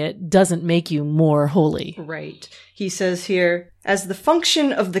using it doesn't make you more holy. Right. He says here, as the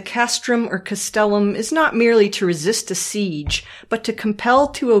function of the castrum or castellum is not merely to resist a siege, but to compel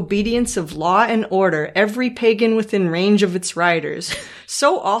to obedience of law and order every pagan within range of its riders,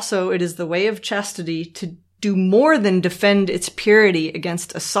 so also it is the way of chastity to do more than defend its purity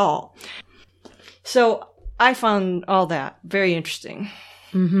against assault. So I found all that very interesting.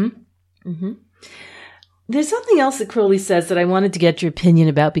 Mm-hmm. Mm-hmm. There's something else that Crowley says that I wanted to get your opinion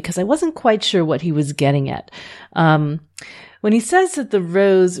about because I wasn't quite sure what he was getting at. When he says that the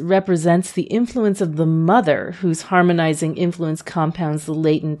rose represents the influence of the mother, whose harmonizing influence compounds the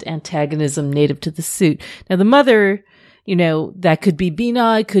latent antagonism native to the suit. Now, the mother, that could be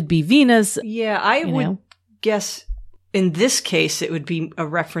Bina, it could be Venus. Yeah, I would guess in this case it would be a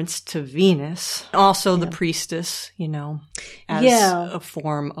reference to Venus. Also the priestess, as a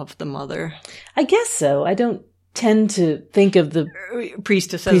form of the mother. I guess so. I don't tend to think of the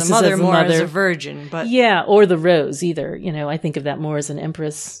priestess as a mother more as a virgin, but or the rose either. I think of that more as an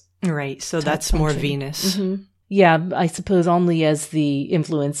empress. Right. So that's more Venus. Mm-hmm. Yeah, I suppose only as the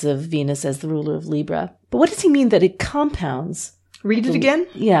influence of Venus as the ruler of Libra. But what does he mean that it compounds? Read it again.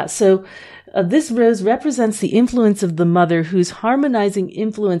 Yeah. So this rose represents the influence of the mother, whose harmonizing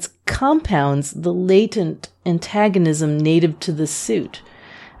influence compounds the latent antagonism native to the suit.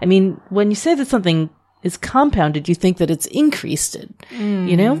 I mean, when you say that something is compounded, you think that it's increased it,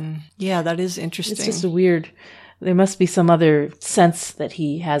 Yeah, that is interesting. It's just there must be some other sense that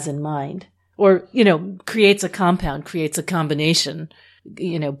he has in mind. Or, creates a compound, creates a combination,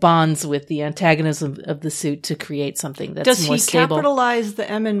 bonds with the antagonism of the suit to create something that's more stable. Does he capitalize the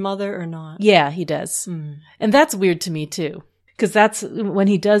M in mother or not? Yeah, he does. And that's weird to me too. Because that's, when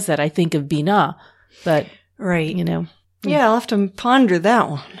he does that, I think of Bina. But, right. Yeah, I'll have to ponder that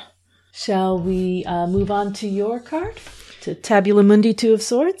one. Shall we move on to your card? To Tabula Mundi, Two of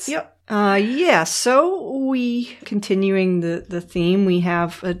Swords? Yep. So continuing the theme, we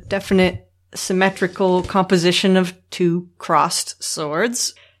have a definite symmetrical composition of two crossed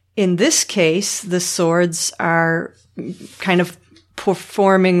swords. In this case, the swords are kind of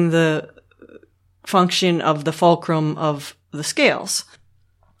performing the function of the fulcrum of the scales.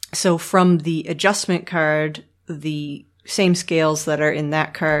 So from the adjustment card, the same scales that are in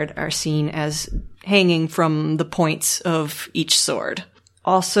that card are seen as hanging from the points of each sword.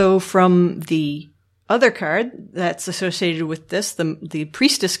 Also from the other card that's associated with this, the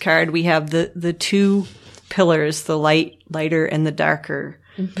priestess card, we have the two pillars, the lighter and the darker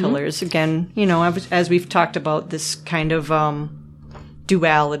pillars. Again, as we've talked about, this kind of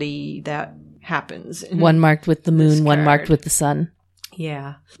duality that happens. One marked with the moon, one marked with the sun.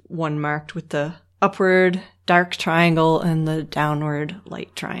 Yeah. One marked with the upward dark triangle and the downward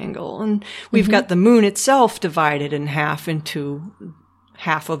light triangle. And we've got the moon itself divided in half into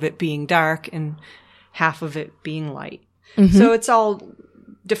half of it being dark and half of it being light. So it's all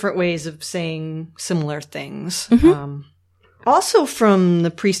different ways of saying similar things. Also from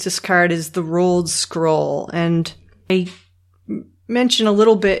the priestess card is the rolled scroll. And I mention a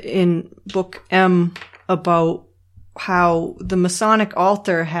little bit in Book M about how the Masonic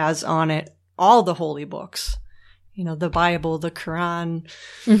altar has on it all the holy books. The Bible, the Quran,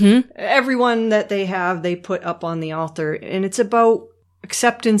 everyone that they have, they put up on the altar. And it's about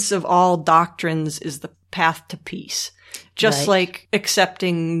acceptance of all doctrines is the path to peace. Just like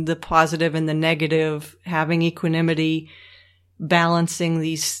accepting the positive and the negative, having equanimity, balancing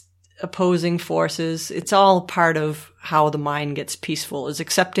these opposing forces. It's all part of how the mind gets peaceful, is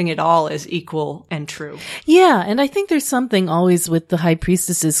accepting it all as equal and true. Yeah, and I think there's something always with the High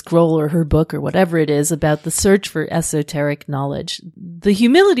Priestess's scroll or her book or whatever it is about the search for esoteric knowledge. The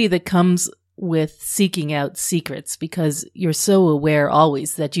humility that comes with seeking out secrets, because you're so aware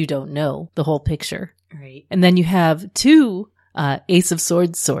always that you don't know the whole picture. Right. And then you have two Ace of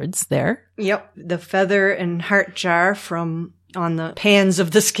swords there. Yep. The feather and heart jar on the pans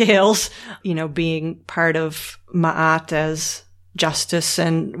of the scales, being part of Ma'at as justice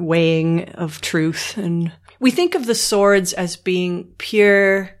and weighing of truth. And we think of the swords as being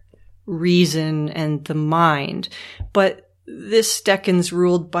pure reason and the mind, but this deccan's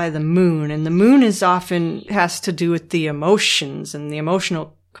ruled by the moon, and the moon has to do with the emotions and the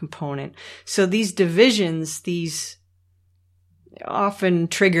emotional component. So these divisions, these often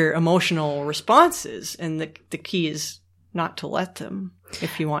trigger emotional responses, and the key is not to let them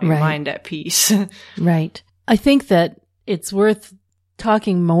if you want your mind at peace. Right. I think that it's worth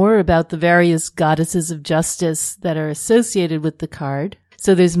talking more about the various goddesses of justice that are associated with the card.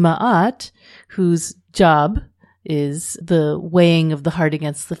 So there's Ma'at, whose job is the weighing of the heart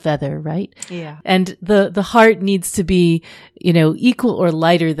against the feather, right? Yeah. And the heart needs to be, equal or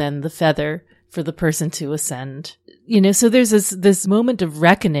lighter than the feather for the person to ascend. So there's this moment of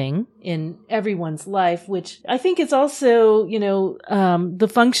reckoning in everyone's life, which I think is also,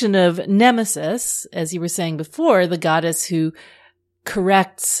 the function of Nemesis, as you were saying before, the goddess who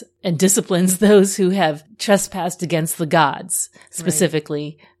corrects and disciplines those who have trespassed against the gods,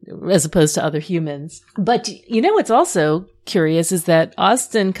 specifically, as opposed to other humans. But, what's also curious is that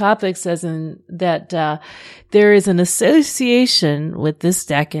Austin Coppock says that there is an association with this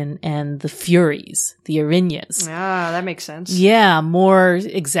decan and the Furies, the Erinyes. Ah, that makes sense. Yeah, more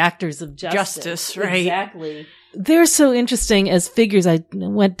exactors of justice. Justice, right. Exactly. They're so interesting as figures. I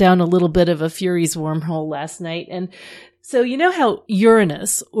went down a little bit of a Furies wormhole last night, and so you know how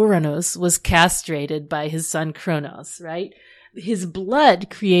Uranus was castrated by his son Kronos, right? His blood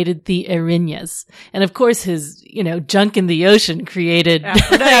created the Erinyes. And of course his, junk in the ocean created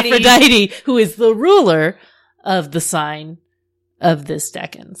Aphrodite, who is the ruler of the sign of this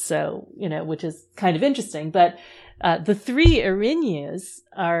decan. So, which is kind of interesting. But the three Erinyes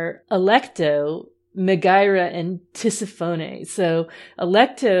are Alecto, Megaira, and Tisiphone. So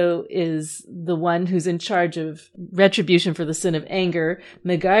Alecto is the one who's in charge of retribution for the sin of anger.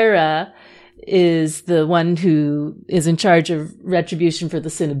 Megaira is the one who is in charge of retribution for the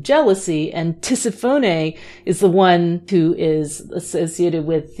sin of jealousy. And Tisiphone is the one who is associated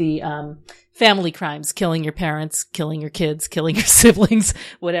with the family crimes, killing your parents, killing your kids, killing your siblings,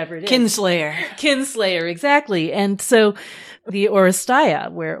 whatever it is. Kinslayer, exactly. And so the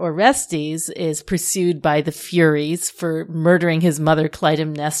Oresteia, where Orestes is pursued by the Furies for murdering his mother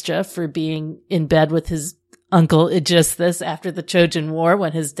Clytemnestra, for being in bed with his uncle Aegisthus after the Trojan War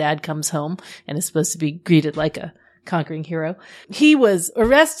when his dad comes home and is supposed to be greeted like a conquering hero.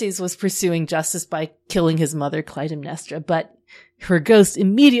 Orestes was pursuing justice by killing his mother Clytemnestra, but her ghost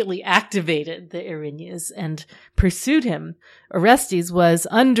immediately activated the Erinyes and pursued him. Orestes was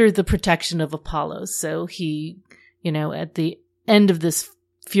under the protection of Apollo, so he, at the end of this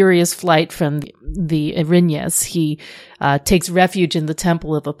furious flight from the Erinyes, he takes refuge in the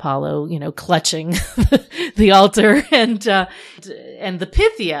temple of Apollo, clutching the altar, and the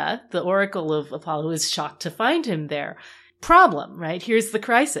Pythia, the oracle of Apollo, is shocked to find him there. Problem, right? Here's the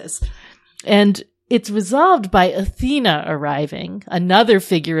crisis. And it's resolved by Athena arriving, another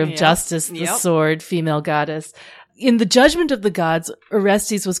figure of justice, the sword, female goddess. In the judgment of the gods,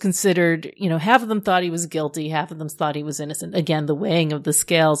 Orestes was considered, half of them thought he was guilty, half of them thought he was innocent. Again, the weighing of the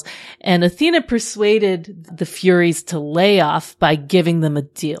scales. And Athena persuaded the Furies to lay off by giving them a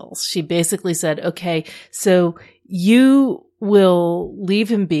deal. She basically said, okay, so you will leave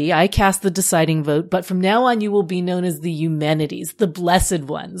him be. I cast the deciding vote, but from now on you will be known as the Eumenides, the blessed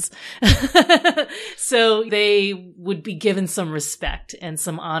ones. So they would be given some respect and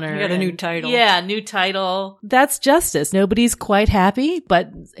some honor. You got a new title. Yeah, new title. That's justice. Nobody's quite happy,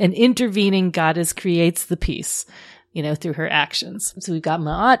 but an intervening goddess creates the peace, through her actions. So we've got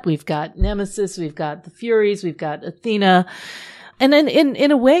Ma'at, we've got Nemesis, we've got the Furies, we've got Athena. And then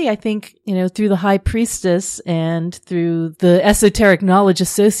in a way, I think, through the High Priestess and through the esoteric knowledge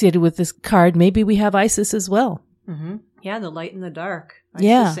associated with this card, maybe we have Isis as well. Mm-hmm. Yeah, the light and the dark.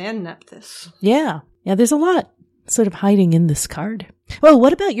 Isis and Nephthys. Yeah. Yeah, there's a lot sort of hiding in this card. Well,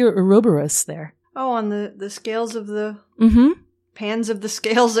 what about your Ouroboros there? Oh, on the scales of the pans of the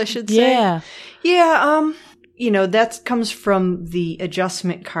scales, I should say. Yeah. Yeah, that comes from the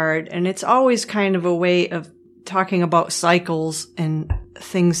adjustment card, and it's always kind of a way of talking about cycles and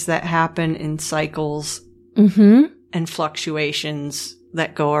things that happen in cycles and fluctuations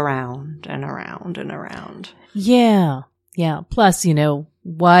that go around and around and around. Yeah. Yeah. Plus,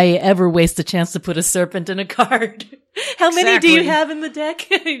 why ever waste a chance to put a serpent in a card? How many do you have in the deck?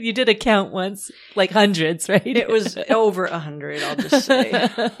 You did a count once, like hundreds, right? It was over 100, I'll just say.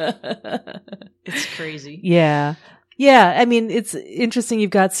 It's crazy. Yeah. Yeah, I mean, it's interesting. You've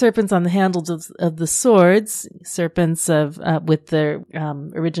got serpents on the handles of the swords, serpents with their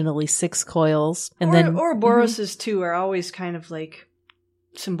originally 6 coils, and then Ouroboroses too are always kind of like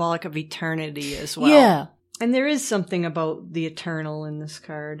symbolic of eternity as well. Yeah, and there is something about the eternal in this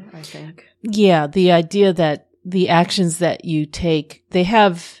card, I think. Yeah, the idea that the actions that you take, they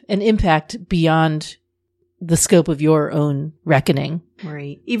have an impact beyond the scope of your own reckoning.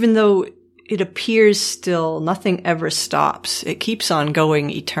 Right. Even though it appears still, nothing ever stops. It keeps on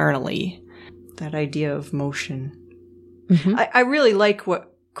going eternally. That idea of motion. Mm-hmm. I really like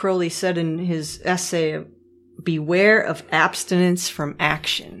what Crowley said in his essay, beware of abstinence from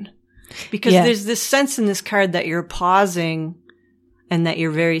action. Because there's this sense in this card that you're pausing and that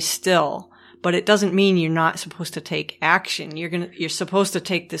you're very still. But it doesn't mean you're not supposed to take action. You're supposed to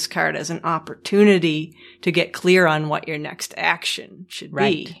take this card as an opportunity to get clear on what your next action should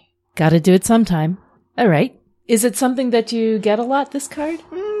be. Got to do it sometime. All right. Is it something that you get a lot, this card?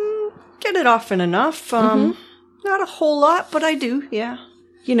 Get it often enough. Not a whole lot, but I do, yeah.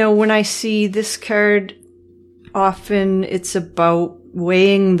 When I see this card often it's about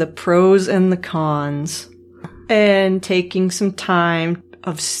weighing the pros and the cons and taking some time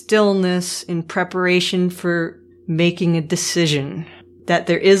of stillness in preparation for making a decision. That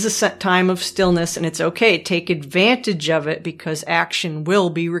there is a set time of stillness and it's okay. Take advantage of it because action will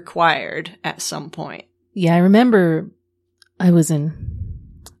be required at some point. Yeah, I remember I was in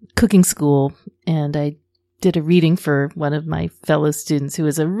cooking school and I did a reading for one of my fellow students who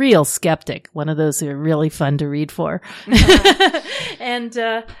was a real skeptic, one of those who are really fun to read for. And,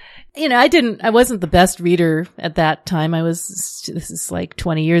 I wasn't the best reader at that time. This is like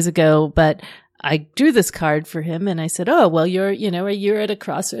 20 years ago, but I drew this card for him and I said, oh, well, you're at a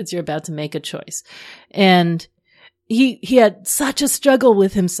crossroads. You're about to make a choice. And he had such a struggle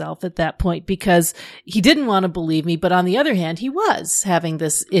with himself at that point because he didn't want to believe me. But on the other hand, he was having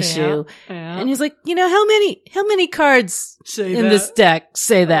this issue. Yeah. And he's like, how many cards Say in that. this deck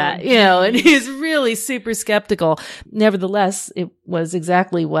say that, and he's really super skeptical. Nevertheless, it was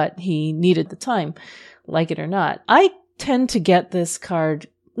exactly what he needed at the time, like it or not. I tend to get this card.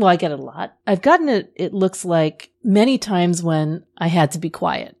 Well, I get it a lot. I've gotten it looks like many times when I had to be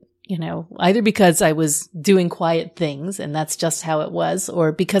quiet, either because I was doing quiet things and that's just how it was,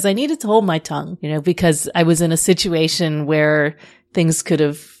 or because I needed to hold my tongue, because I was in a situation where things could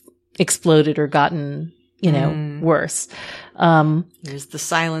have exploded or gotten, worse. There's the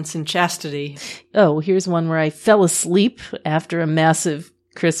silence and chastity. Oh, here's one where I fell asleep after a massive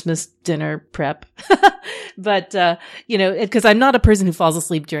Christmas dinner prep. But, because I'm not a person who falls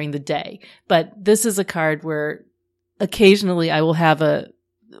asleep during the day, but this is a card where occasionally I will have a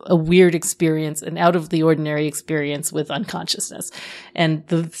weird experience, an out of the ordinary experience with unconsciousness. And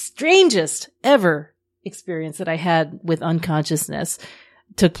the strangest ever experience that I had with unconsciousness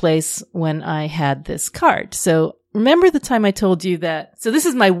took place when I had this card. So remember the time I told you that? So this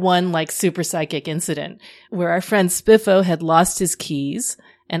is my one super psychic incident where our friend Spiffo had lost his keys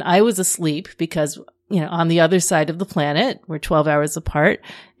and I was asleep because, on the other side of the planet, we're 12 hours apart.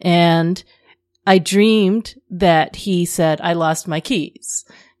 And I dreamed that he said, I lost my keys,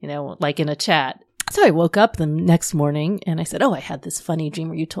 like in a chat. So I woke up the next morning and I said, oh, I had this funny dream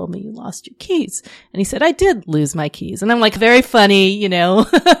where you told me you lost your keys. And he said, I did lose my keys. And I'm like, very funny,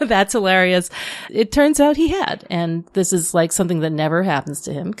 that's hilarious. It turns out he had. And this is something that never happens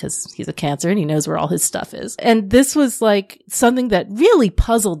to him because he's a Cancer and he knows where all his stuff is. And this was something that really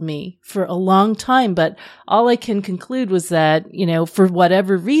puzzled me for a long time. But all I can conclude was that, for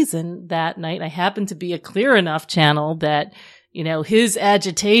whatever reason that night, I happened to be a clear enough channel that his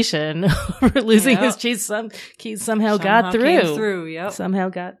agitation over losing his keys somehow got through. Came through, yep. Somehow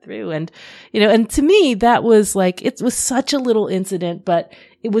got through. And, and to me, that was it was such a little incident, but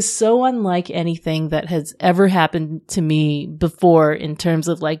it was so unlike anything that has ever happened to me before in terms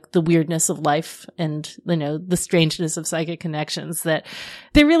of the weirdness of life and, the strangeness of psychic connections that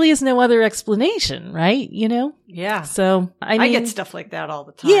there really is no other explanation, right? Yeah. So, I get stuff like that all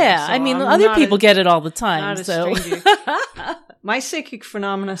the time. Yeah. So other people get it all the time. Not a so. stranger. My psychic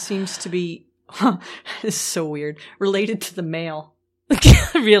phenomena seems to be, this is so weird, related to the mail.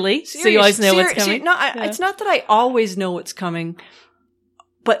 Really? So you always know what's coming? No, it's not that I always know what's coming,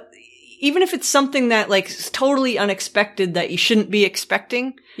 but even if it's something that is totally unexpected that you shouldn't be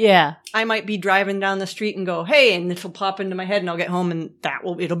expecting. Yeah. I might be driving down the street and go, hey, and it'll pop into my head and I'll get home and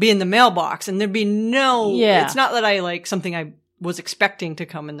it'll be in the mailbox and there'd be it's not that I something I was expecting to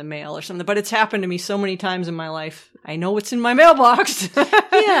come in the mail or something, but it's happened to me so many times in my life. I know what's in my mailbox.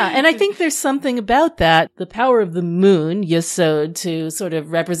 Yeah. And I think there's something about that. The power of the moon, Yesod, to sort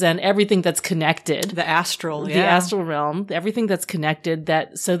of represent everything that's connected. The astral, The astral realm, everything that's connected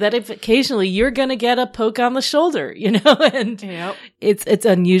so that if occasionally you're going to get a poke on the shoulder, and it's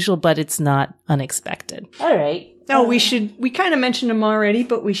unusual, but it's not unexpected. All right. No, we kind of mentioned them already,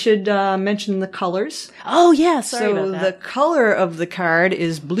 but we should mention the colors. Oh, yeah. Sorry about that. So the color of the card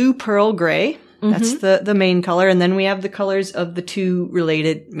is blue, pearl, gray. That's the main color. And then we have the colors of the two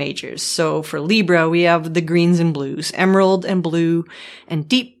related majors. So for Libra, we have the greens and blues, emerald and blue, and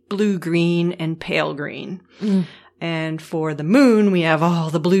deep blue green and pale green. And for the moon, we have all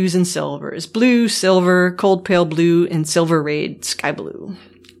the blues and silvers, blue, silver, cold pale blue, and silver rayed sky blue.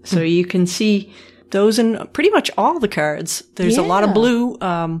 So you can see those in pretty much all the cards. There's a lot of blue.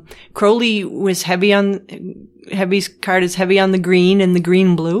 Crowley was Heavy's card is heavy on the green and the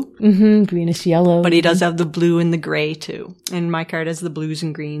green blue. Greenish yellow. But he does have the blue and the gray too. And my card has the blues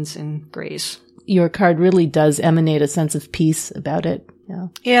and greens and grays. Your card really does emanate a sense of peace about it. Yeah.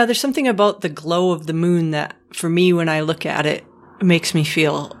 Yeah, there's something about the glow of the moon that, for me, when I look at it, makes me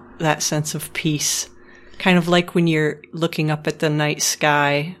feel that sense of peace. Kind of like when you're looking up at the night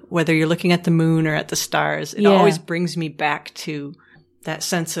sky, whether you're looking at the moon or at the stars, it always brings me back to that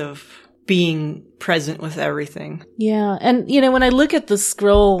sense of being present with everything. Yeah. And, when I look at the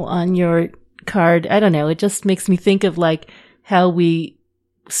scroll on your card, I don't know, it just makes me think of like how we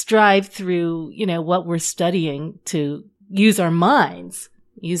strive through, what we're studying to use our minds,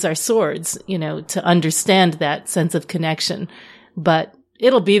 use our swords, to understand that sense of connection. But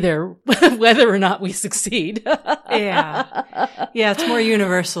it'll be there whether or not we succeed. Yeah, it's more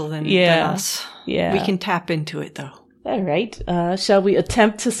universal than us. Yeah. We can tap into it, though. All right. Shall we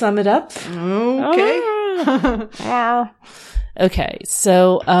attempt to sum it up? Okay. Okay.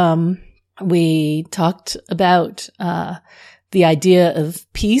 So we talked about the idea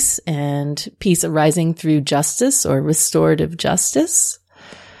of peace and peace arising through justice or restorative justice.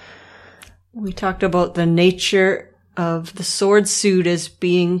 We talked about the nature of the sword suit as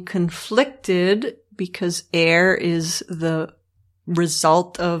being conflicted because air is the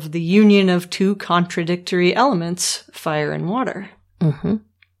result of the union of two contradictory elements, fire and water. Mm-hmm.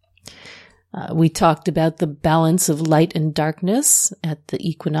 We talked about the balance of light and darkness at the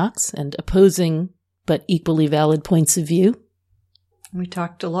equinox and opposing but equally valid points of view. We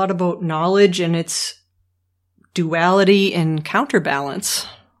talked a lot about knowledge and its duality and counterbalance.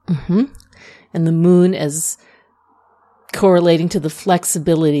 Mm-hmm. And the moon as correlating to the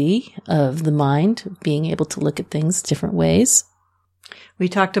flexibility of the mind, being able to look at things different ways. We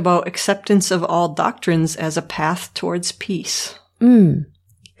talked about acceptance of all doctrines as a path towards peace. And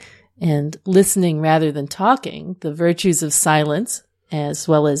listening rather than talking, the virtues of silence, as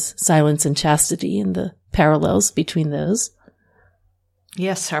well as silence and chastity and the parallels between those.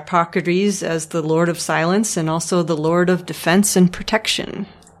 Yes, Harpocrates as the Lord of Silence and also the Lord of Defense and Protection.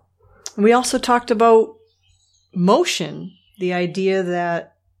 We also talked about motion, the idea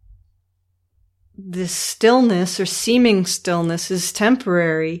that this stillness or seeming stillness is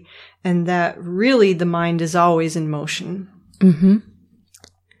temporary and that really the mind is always in motion. Mm-hmm.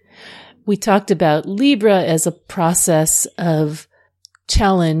 We talked about Libra as a process of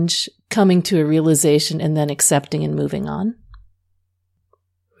challenge, coming to a realization, and then accepting and moving on.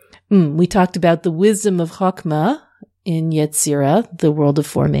 We talked about the wisdom of Chokmah in Yetzirah, the world of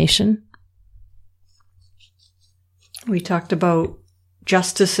formation. We talked about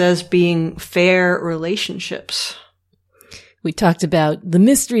justice as being fair relationships. We talked about the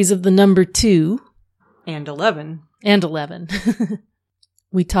mysteries of the number 2. And 11. And 11.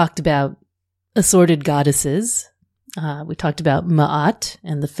 We talked about assorted goddesses. We talked about Ma'at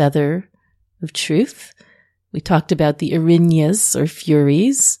and the feather of truth. We talked about the Erinyes or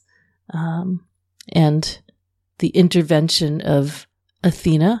Furies, and the intervention of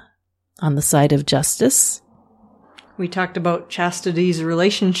Athena on the side of justice. We talked about chastity's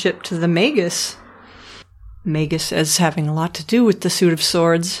relationship to the Magus. Magus as having a lot to do with the suit of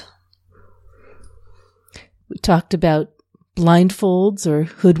swords. We talked about blindfolds or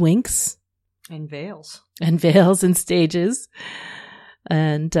hoodwinks. And veils. And veils and stages.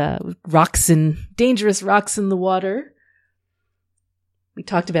 And dangerous rocks in the water. We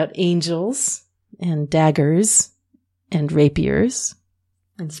talked about angels and daggers and rapiers.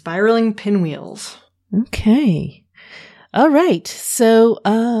 And spiraling pinwheels. Okay. All right. So,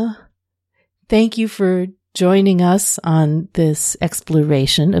 thank you for joining us on this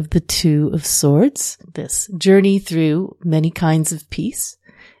exploration of the 2 of Swords, this journey through many kinds of peace.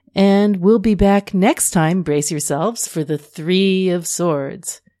 And we'll be back next time. Brace yourselves for the 3 of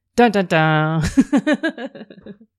Swords. Dun dun dun.